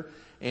collector,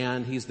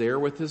 and he's there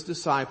with his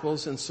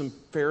disciples, and some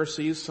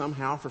Pharisees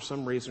somehow, for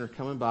some reason, are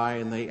coming by,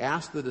 and they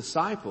ask the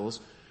disciples,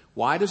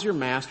 why does your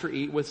master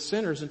eat with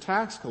sinners and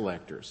tax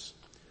collectors?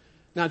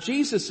 Now,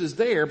 Jesus is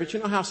there, but you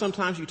know how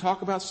sometimes you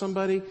talk about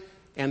somebody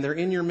and they're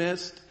in your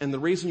midst, and the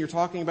reason you're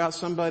talking about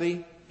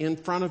somebody in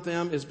front of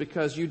them is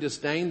because you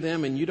disdain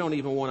them and you don't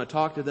even want to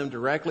talk to them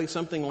directly?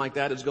 Something like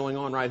that is going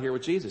on right here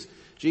with Jesus.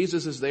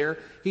 Jesus is there.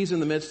 He's in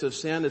the midst of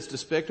sin. It's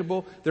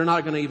despicable. They're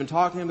not going to even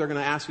talk to him. They're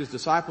going to ask his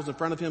disciples in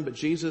front of him, but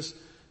Jesus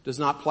does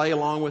not play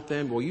along with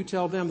them. Well, you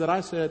tell them that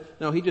I said.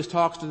 No, he just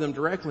talks to them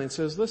directly and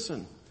says,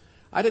 listen,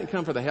 I didn't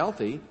come for the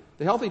healthy.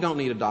 The healthy don't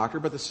need a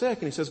doctor, but the sick.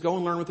 And he says, go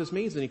and learn what this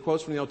means. And he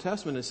quotes from the Old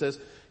Testament and says,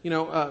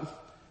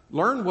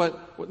 learn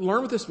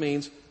what this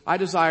means. I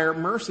desire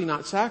mercy,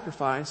 not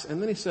sacrifice.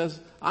 And then he says,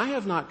 I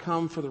have not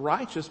come for the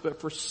righteous, but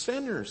for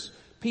sinners.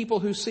 People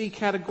who see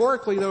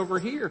categorically over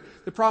here.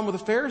 The problem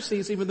with the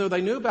Pharisees, even though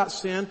they knew about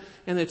sin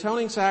and the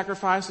atoning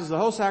sacrifices, the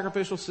whole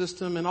sacrificial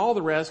system and all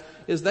the rest,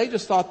 is they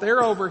just thought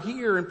they're over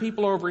here and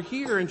people over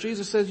here. And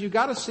Jesus says, you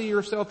got to see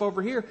yourself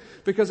over here,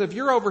 because if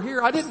you're over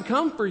here, I didn't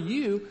come for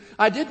you.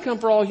 I did come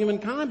for all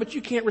humankind, but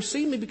you can't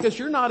receive me because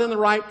you're not in the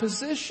right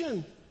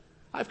position.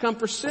 I've come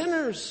for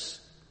sinners.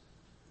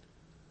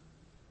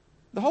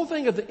 The whole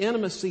thing of the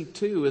intimacy,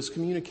 too, is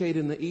communicated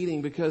in the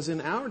eating, because in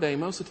our day,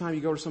 most of the time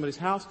you go to somebody's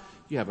house,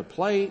 you have a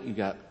plate, you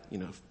got,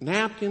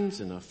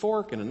 napkins and a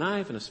fork and a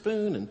knife and a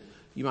spoon, and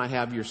you might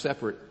have your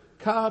separate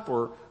cup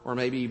or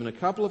maybe even a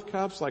couple of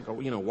cups, like a,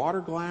 water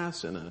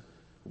glass and a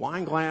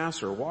wine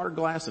glass, or a water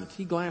glass and a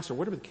tea glass, or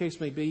whatever the case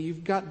may be.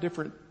 You've got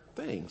different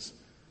things.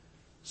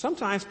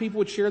 Sometimes people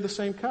would share the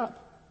same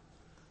cup.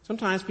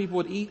 Sometimes people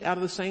would eat out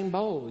of the same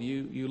bowl.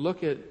 You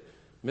look at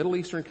Middle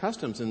Eastern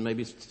customs, and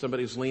maybe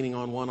somebody's leaning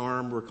on one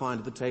arm, reclined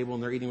at the table,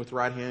 and they're eating with the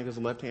right hand because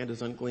the left hand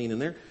is unclean,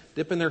 and they're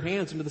dipping their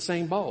hands into the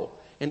same bowl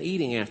and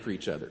eating after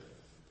each other.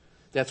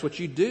 That's what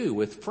you do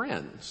with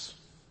friends.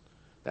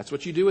 That's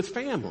what you do with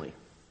family.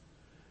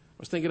 I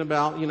was thinking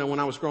about, when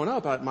I was growing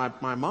up,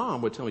 my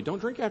mom would tell me, don't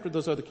drink after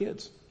those other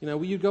kids.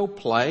 You'd go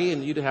play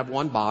and you'd have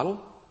one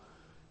bottle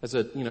as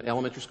a,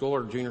 elementary school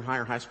or junior high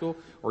or high school,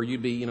 or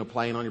you'd be,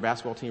 playing on your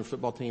basketball team or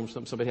football team, or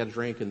somebody had a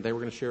drink and they were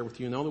going to share it with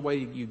you. And the only way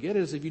you get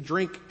it is if you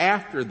drink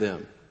after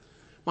them.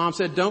 Mom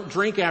said, don't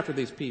drink after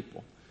these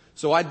people.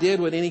 So I did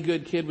what any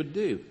good kid would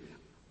do.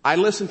 I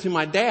listened to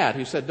my dad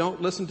who said,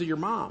 don't listen to your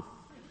mom.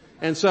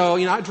 And so,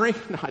 I drink,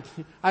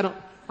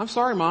 I'm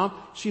sorry, Mom.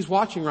 She's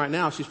watching right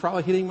now. She's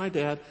probably hitting my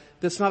dad.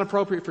 That's not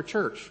appropriate for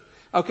church.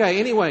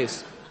 Okay,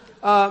 anyways,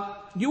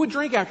 you would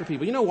drink after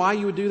people. You know why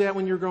you would do that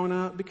when you were growing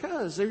up?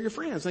 Because they're your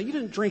friends. Now, you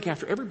didn't drink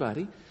after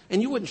everybody,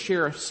 and you wouldn't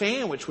share a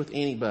sandwich with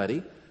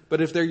anybody.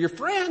 But if they're your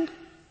friend,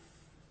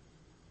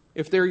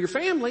 if they're your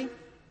family,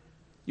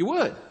 you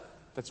would.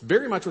 That's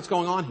very much what's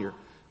going on here.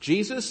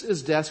 Jesus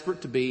is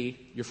desperate to be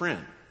your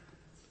friend.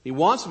 He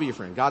wants to be your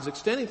friend. God's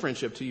extending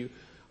friendship to you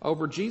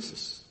over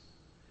Jesus.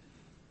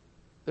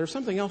 There's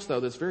something else, though,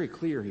 that's very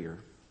clear here,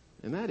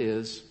 and that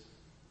is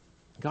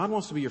God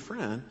wants to be your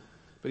friend,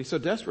 but he's so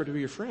desperate to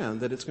be your friend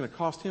that it's going to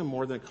cost him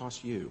more than it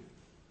costs you.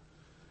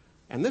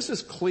 And this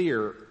is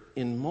clear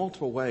in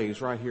multiple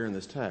ways right here in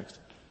this text.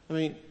 I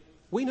mean,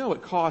 we know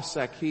it cost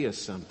Zacchaeus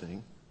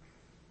something.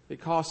 It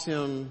cost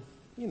him,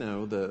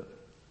 the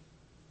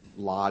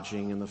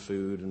lodging and the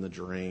food and the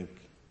drink.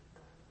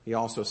 He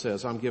also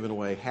says, I'm giving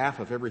away half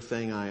of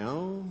everything I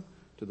own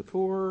to the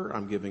poor.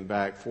 I'm giving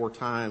back 4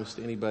 times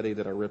to anybody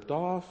that I ripped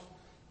off.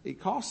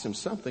 It costs him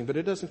something, but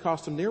it doesn't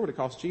cost him near what it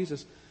cost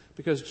Jesus,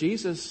 because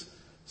Jesus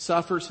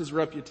suffers his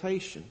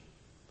reputation.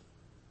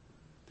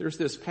 There's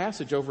this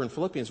passage over in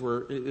Philippians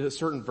where a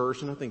certain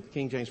version, I think the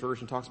King James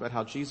Version, talks about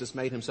how Jesus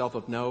made himself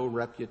of no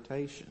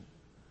reputation.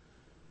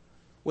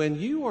 When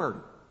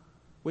you're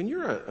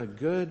a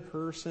good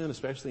person,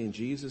 especially in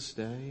Jesus'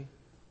 day,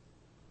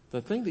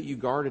 the thing that you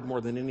guarded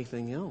more than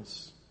anything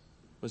else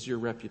was your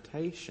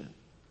reputation.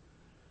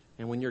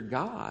 And when you're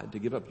God, to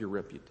give up your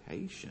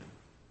reputation,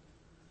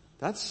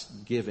 that's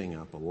giving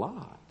up a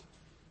lot.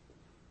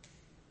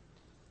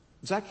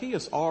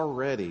 Zacchaeus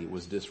already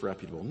was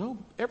disreputable. No,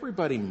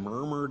 everybody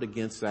murmured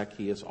against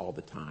Zacchaeus all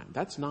the time.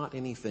 That's not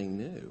anything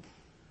new.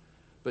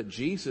 But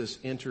Jesus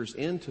enters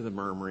into the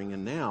murmuring,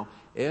 and now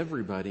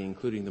everybody,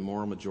 including the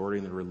moral majority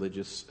and the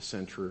religious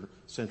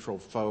central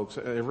folks,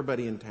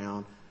 everybody in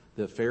town,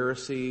 the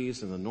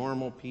Pharisees and the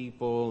normal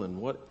people,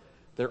 and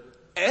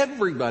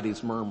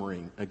everybody's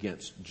murmuring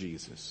against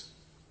Jesus.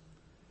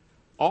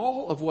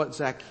 All of what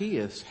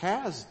Zacchaeus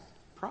has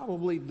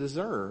probably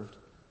deserved,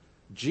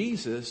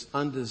 Jesus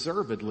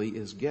undeservedly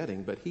is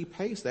getting, but he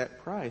pays that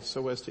price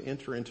so as to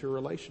enter into a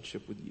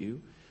relationship with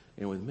you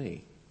and with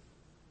me.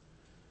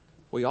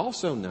 We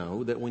also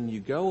know that when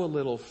you go a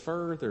little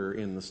further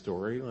in the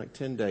story, like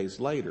 10 days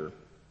later,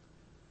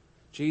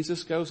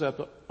 Jesus goes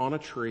up on a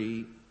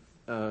tree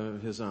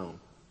of his own.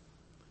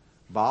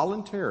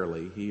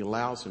 Voluntarily, he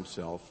allows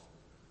himself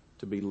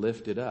to be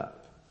lifted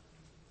up.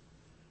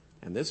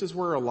 And this is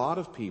where a lot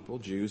of people,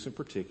 Jews in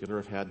particular,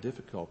 have had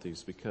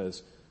difficulties,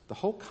 because the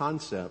whole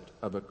concept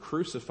of a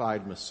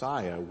crucified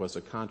Messiah was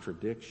a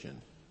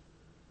contradiction.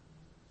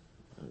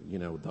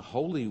 The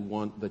Holy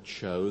One, the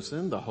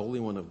chosen, the Holy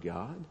One of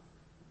God,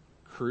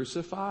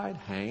 crucified,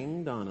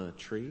 hanged on a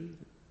tree,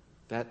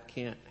 that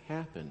can't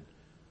happen.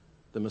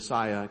 The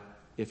Messiah,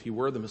 if he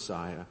were the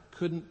Messiah,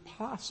 couldn't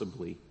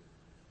possibly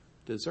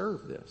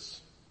deserve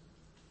this.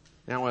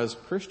 Now, as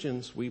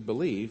Christians, we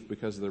believe,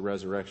 because of the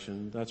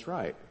resurrection, that's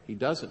right. He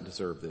doesn't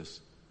deserve this,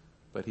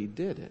 but he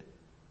did it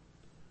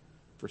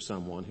for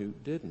someone who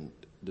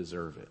didn't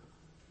deserve it.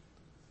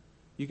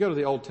 You go to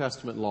the Old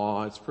Testament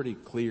law, it's pretty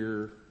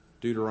clear.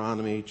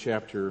 Deuteronomy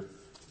chapter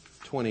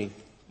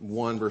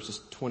 21,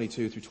 verses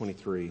 22 through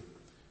 23.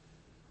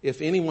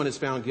 If anyone is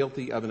found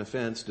guilty of an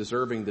offense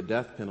deserving the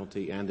death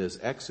penalty and is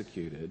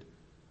executed,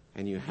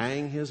 and you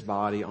hang his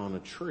body on a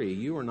tree,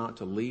 you are not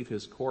to leave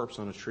his corpse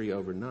on a tree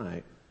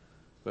overnight,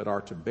 but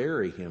are to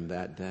bury him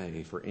that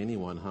day, for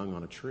anyone hung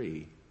on a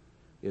tree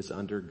is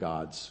under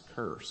God's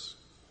curse.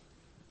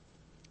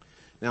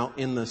 Now,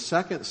 in the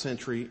 2nd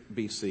century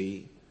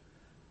BC,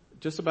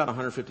 just about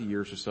 150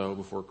 years or so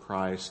before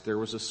Christ, there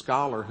was a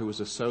scholar who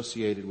was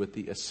associated with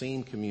the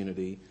Essene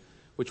community,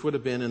 which would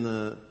have been in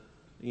the,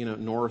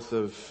 north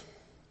of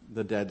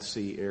the Dead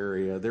Sea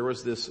area. There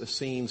was this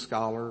Essene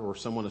scholar or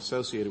someone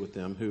associated with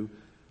them who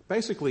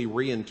basically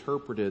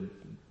reinterpreted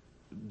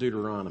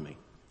Deuteronomy.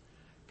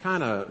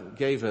 Kind of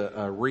gave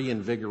a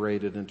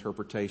reinvigorated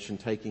interpretation,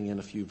 taking in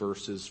a few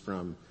verses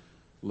from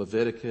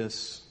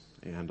Leviticus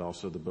and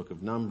also the book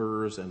of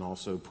Numbers and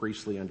also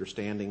priestly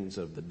understandings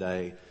of the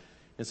day.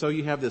 And so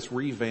you have this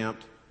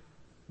revamped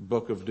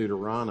book of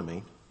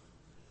Deuteronomy,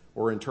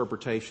 or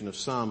interpretation of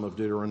some of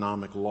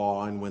Deuteronomic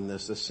law. And when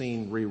this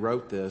Essene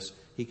rewrote this,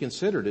 he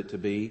considered it to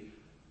be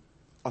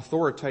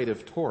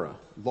authoritative Torah,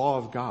 law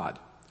of God.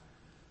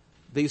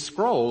 These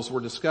scrolls were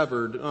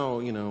discovered,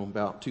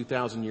 about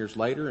 2,000 years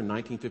later in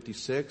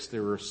 1956.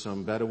 There were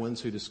some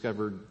Bedouins who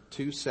discovered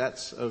 2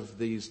 sets of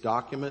these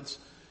documents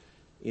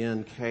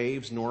in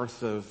caves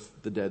north of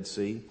the Dead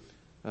Sea.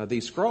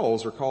 These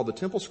scrolls are called the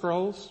Temple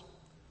Scrolls.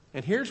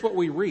 And here's what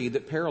we read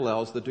that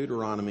parallels the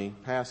Deuteronomy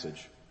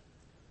passage.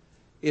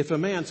 If a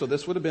man, so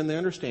this would have been the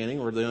understanding,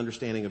 or the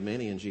understanding of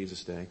many in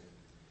Jesus' day.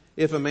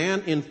 If a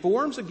man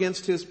informs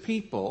against his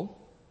people,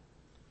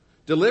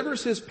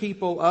 delivers his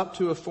people up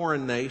to a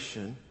foreign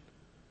nation,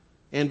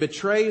 and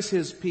betrays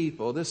his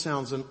people, this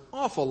sounds an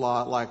awful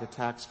lot like a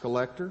tax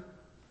collector,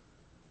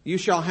 you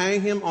shall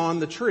hang him on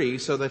the tree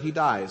so that he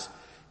dies.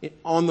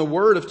 On the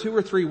word of 2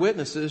 or 3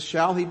 witnesses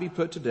shall he be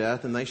put to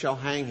death, and they shall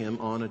hang him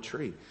on a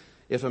tree.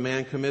 If a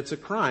man commits a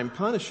crime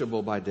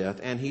punishable by death,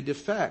 and he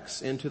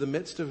defects into the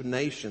midst of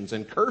nations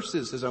and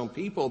curses his own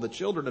people, the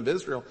children of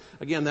Israel,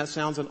 again, that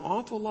sounds an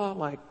awful lot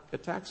like a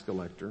tax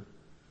collector,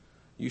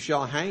 you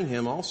shall hang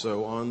him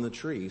also on the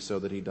tree so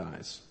that he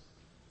dies.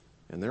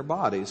 And their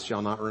bodies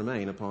shall not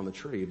remain upon the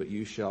tree, but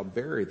you shall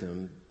bury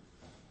them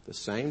the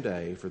same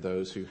day, for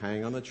those who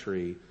hang on the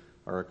tree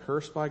are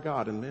accursed by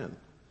God and men.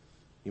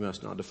 You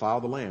must not defile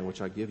the land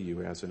which I give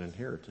you as an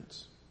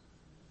inheritance.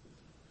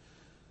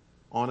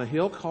 On a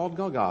hill called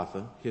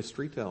Golgotha,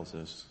 history tells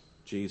us,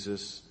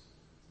 Jesus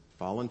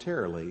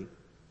voluntarily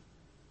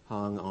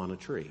hung on a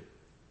tree.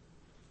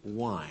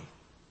 Why?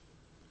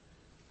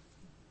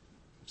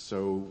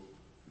 So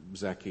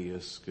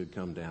Zacchaeus could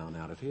come down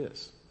out of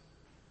his.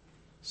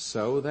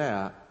 So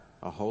that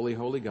a holy,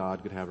 holy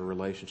God could have a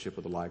relationship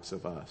with the likes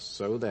of us.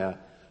 So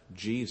that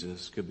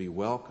Jesus could be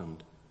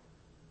welcomed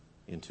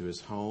into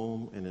his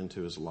home and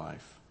into his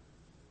life.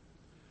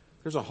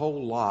 There's a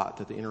whole lot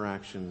that the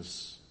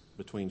interactions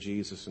between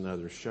Jesus and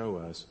others show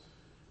us,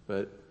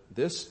 but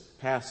this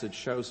passage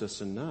shows us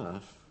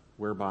enough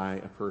whereby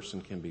a person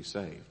can be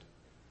saved.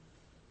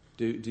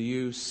 Do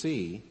you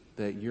see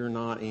that you're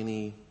not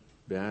any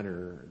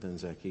better than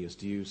Zacchaeus?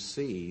 Do you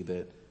see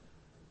that,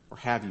 or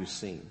have you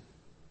seen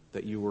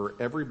that you were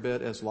every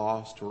bit as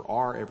lost, or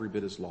are every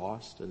bit as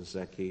lost as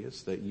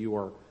Zacchaeus, that you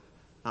are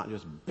not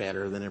just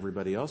better than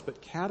everybody else,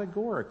 but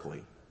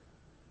categorically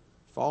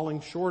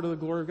falling short of the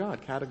glory of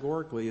God,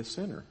 categorically a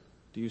sinner?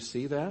 Do you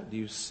see that? Do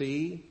you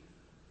see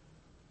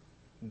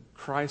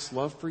Christ's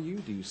love for you?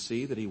 Do you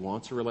see that he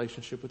wants a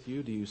relationship with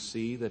you? Do you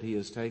see that he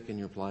has taken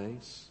your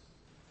place?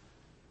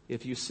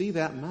 If you see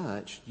that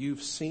much,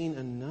 you've seen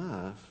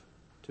enough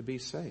to be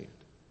saved.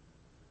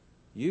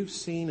 You've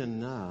seen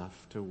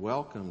enough to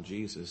welcome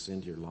Jesus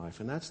into your life,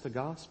 and that's the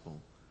gospel.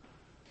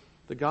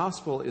 The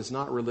gospel is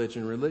not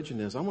religion. Religion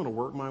is, I'm going to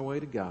work my way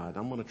to God.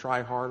 I'm going to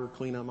try harder,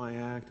 clean up my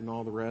act and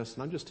all the rest.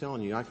 And I'm just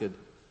telling you, I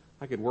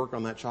could work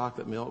on that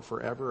chocolate milk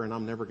forever, and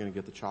I'm never going to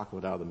get the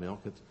chocolate out of the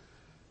milk.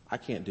 I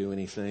can't do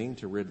anything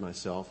to rid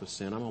myself of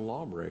sin. I'm a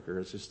lawbreaker.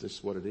 It's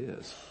just what it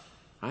is.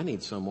 I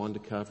need someone to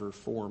cover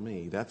for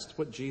me. That's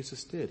what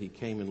Jesus did. He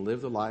came and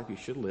lived the life you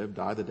should have lived,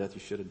 died the death you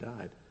should have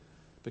died.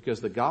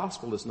 Because the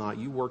gospel is not,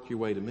 you work your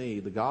way to me.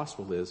 The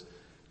gospel is,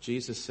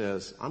 Jesus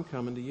says, I'm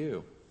coming to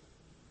you.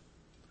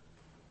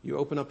 You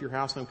open up your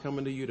house, I'm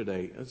coming to you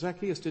today.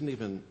 Zacchaeus didn't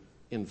even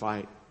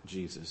invite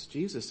Jesus.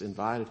 Jesus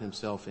invited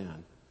himself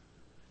in.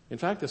 In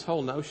fact, this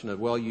whole notion of,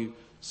 well, you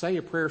say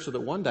a prayer so that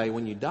one day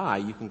when you die,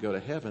 you can go to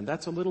heaven,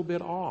 that's a little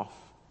bit off.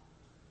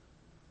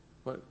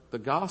 What the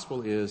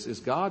gospel is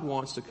God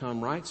wants to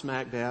come right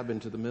smack dab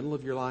into the middle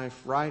of your life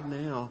right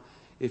now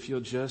if you'll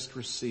just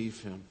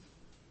receive him.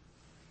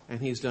 And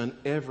he's done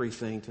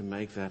everything to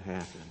make that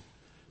happen.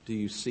 Do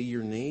you see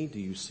your need? Do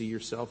you see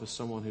yourself as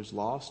someone who's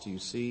lost? Do you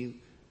see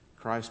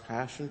Christ's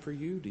passion for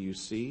you? Do you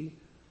see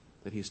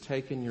that he's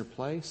taken your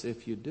place?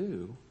 If you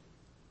do,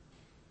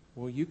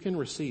 well, you can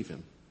receive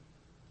him.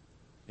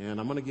 And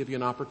I'm going to give you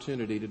an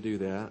opportunity to do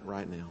that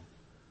right now.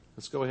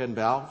 Let's go ahead and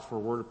bow for a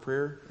word of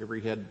prayer.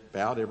 Every head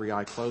bowed, every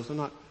eye closed. I'm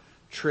not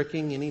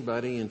tricking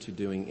anybody into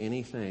doing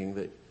anything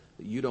that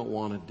you don't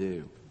want to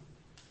do.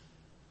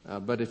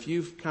 But if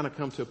you've kind of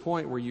come to a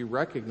point where you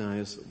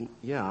recognize,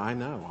 yeah, I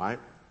know,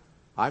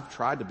 I've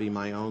tried to be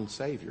my own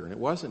savior. And it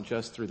wasn't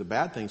just through the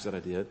bad things that I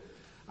did.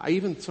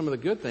 Even some of the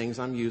good things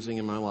I'm using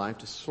in my life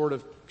to sort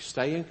of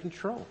stay in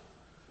control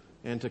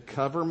and to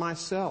cover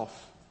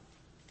myself.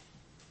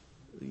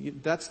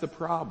 That's the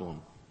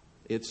problem.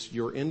 It's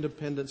your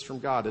independence from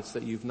God. It's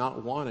that you've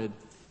not wanted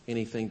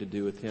anything to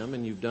do with him,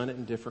 and you've done it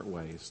in different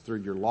ways,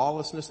 through your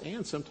lawlessness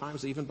and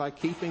sometimes even by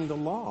keeping the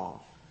law.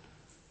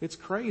 It's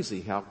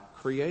crazy how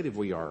creative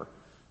we are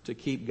to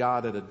keep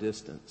God at a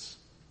distance.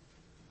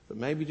 But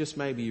maybe, just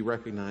maybe, you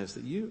recognize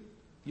that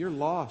you're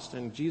lost,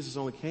 and Jesus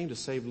only came to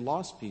save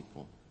lost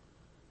people.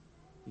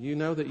 You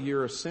know that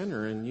you're a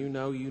sinner, and you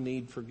know you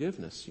need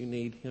forgiveness. You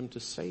need him to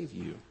save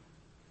you.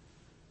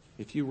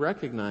 If you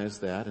recognize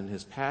that and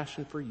his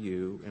passion for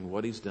you and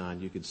what he's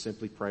done, you could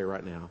simply pray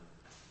right now.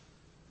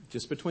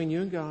 Just between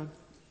you and God.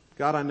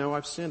 God, I know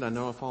I've sinned. I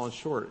know I've fallen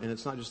short. And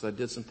it's not just that I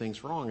did some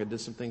things wrong. I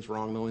did some things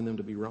wrong knowing them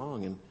to be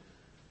wrong.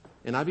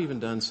 And I've even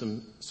done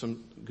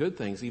some good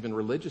things, even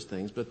religious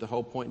things. But the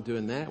whole point in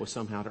doing that was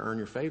somehow to earn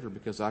your favor,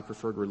 because I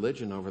preferred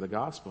religion over the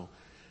gospel.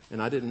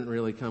 And I didn't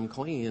really come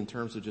clean in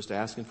terms of just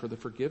asking for the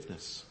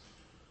forgiveness.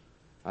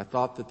 I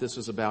thought that this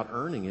was about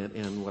earning it,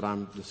 and what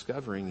I'm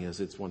discovering is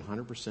it's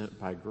 100%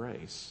 by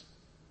grace.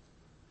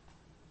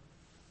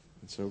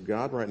 And so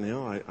God, right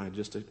now,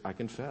 I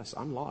confess,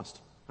 I'm lost.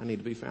 I need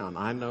to be found.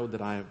 I know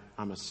that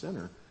I'm a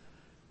sinner,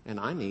 and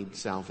I need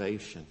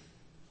salvation.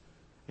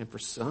 And for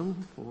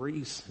some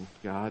reason,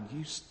 God,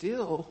 you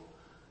still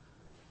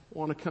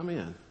want to come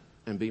in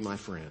and be my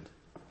friend.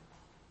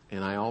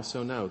 And I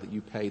also know that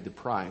you paid the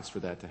price for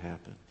that to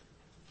happen.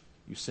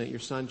 You sent your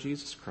son,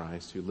 Jesus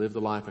Christ, who lived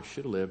the life I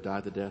should have lived,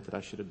 died the death that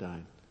I should have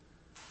died.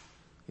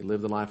 He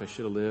lived the life I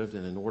should have lived,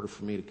 and in order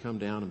for me to come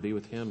down and be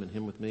with him and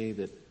him with me,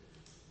 that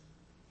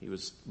he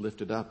was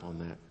lifted up on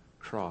that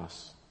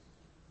cross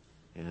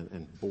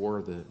and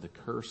bore the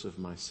curse of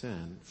my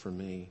sin for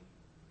me.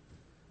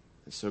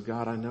 And so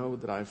God, I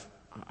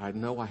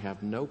know I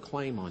have no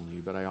claim on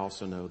you, but I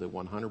also know that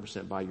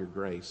 100% by your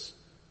grace,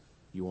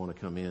 you want to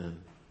come in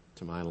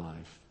to my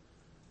life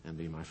and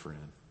be my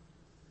friend.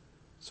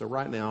 So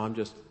right now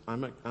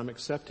I'm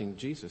accepting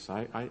Jesus.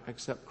 I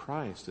accept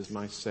Christ as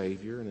my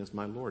Savior and as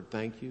my Lord.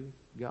 Thank you,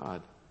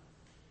 God,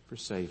 for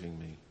saving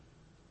me.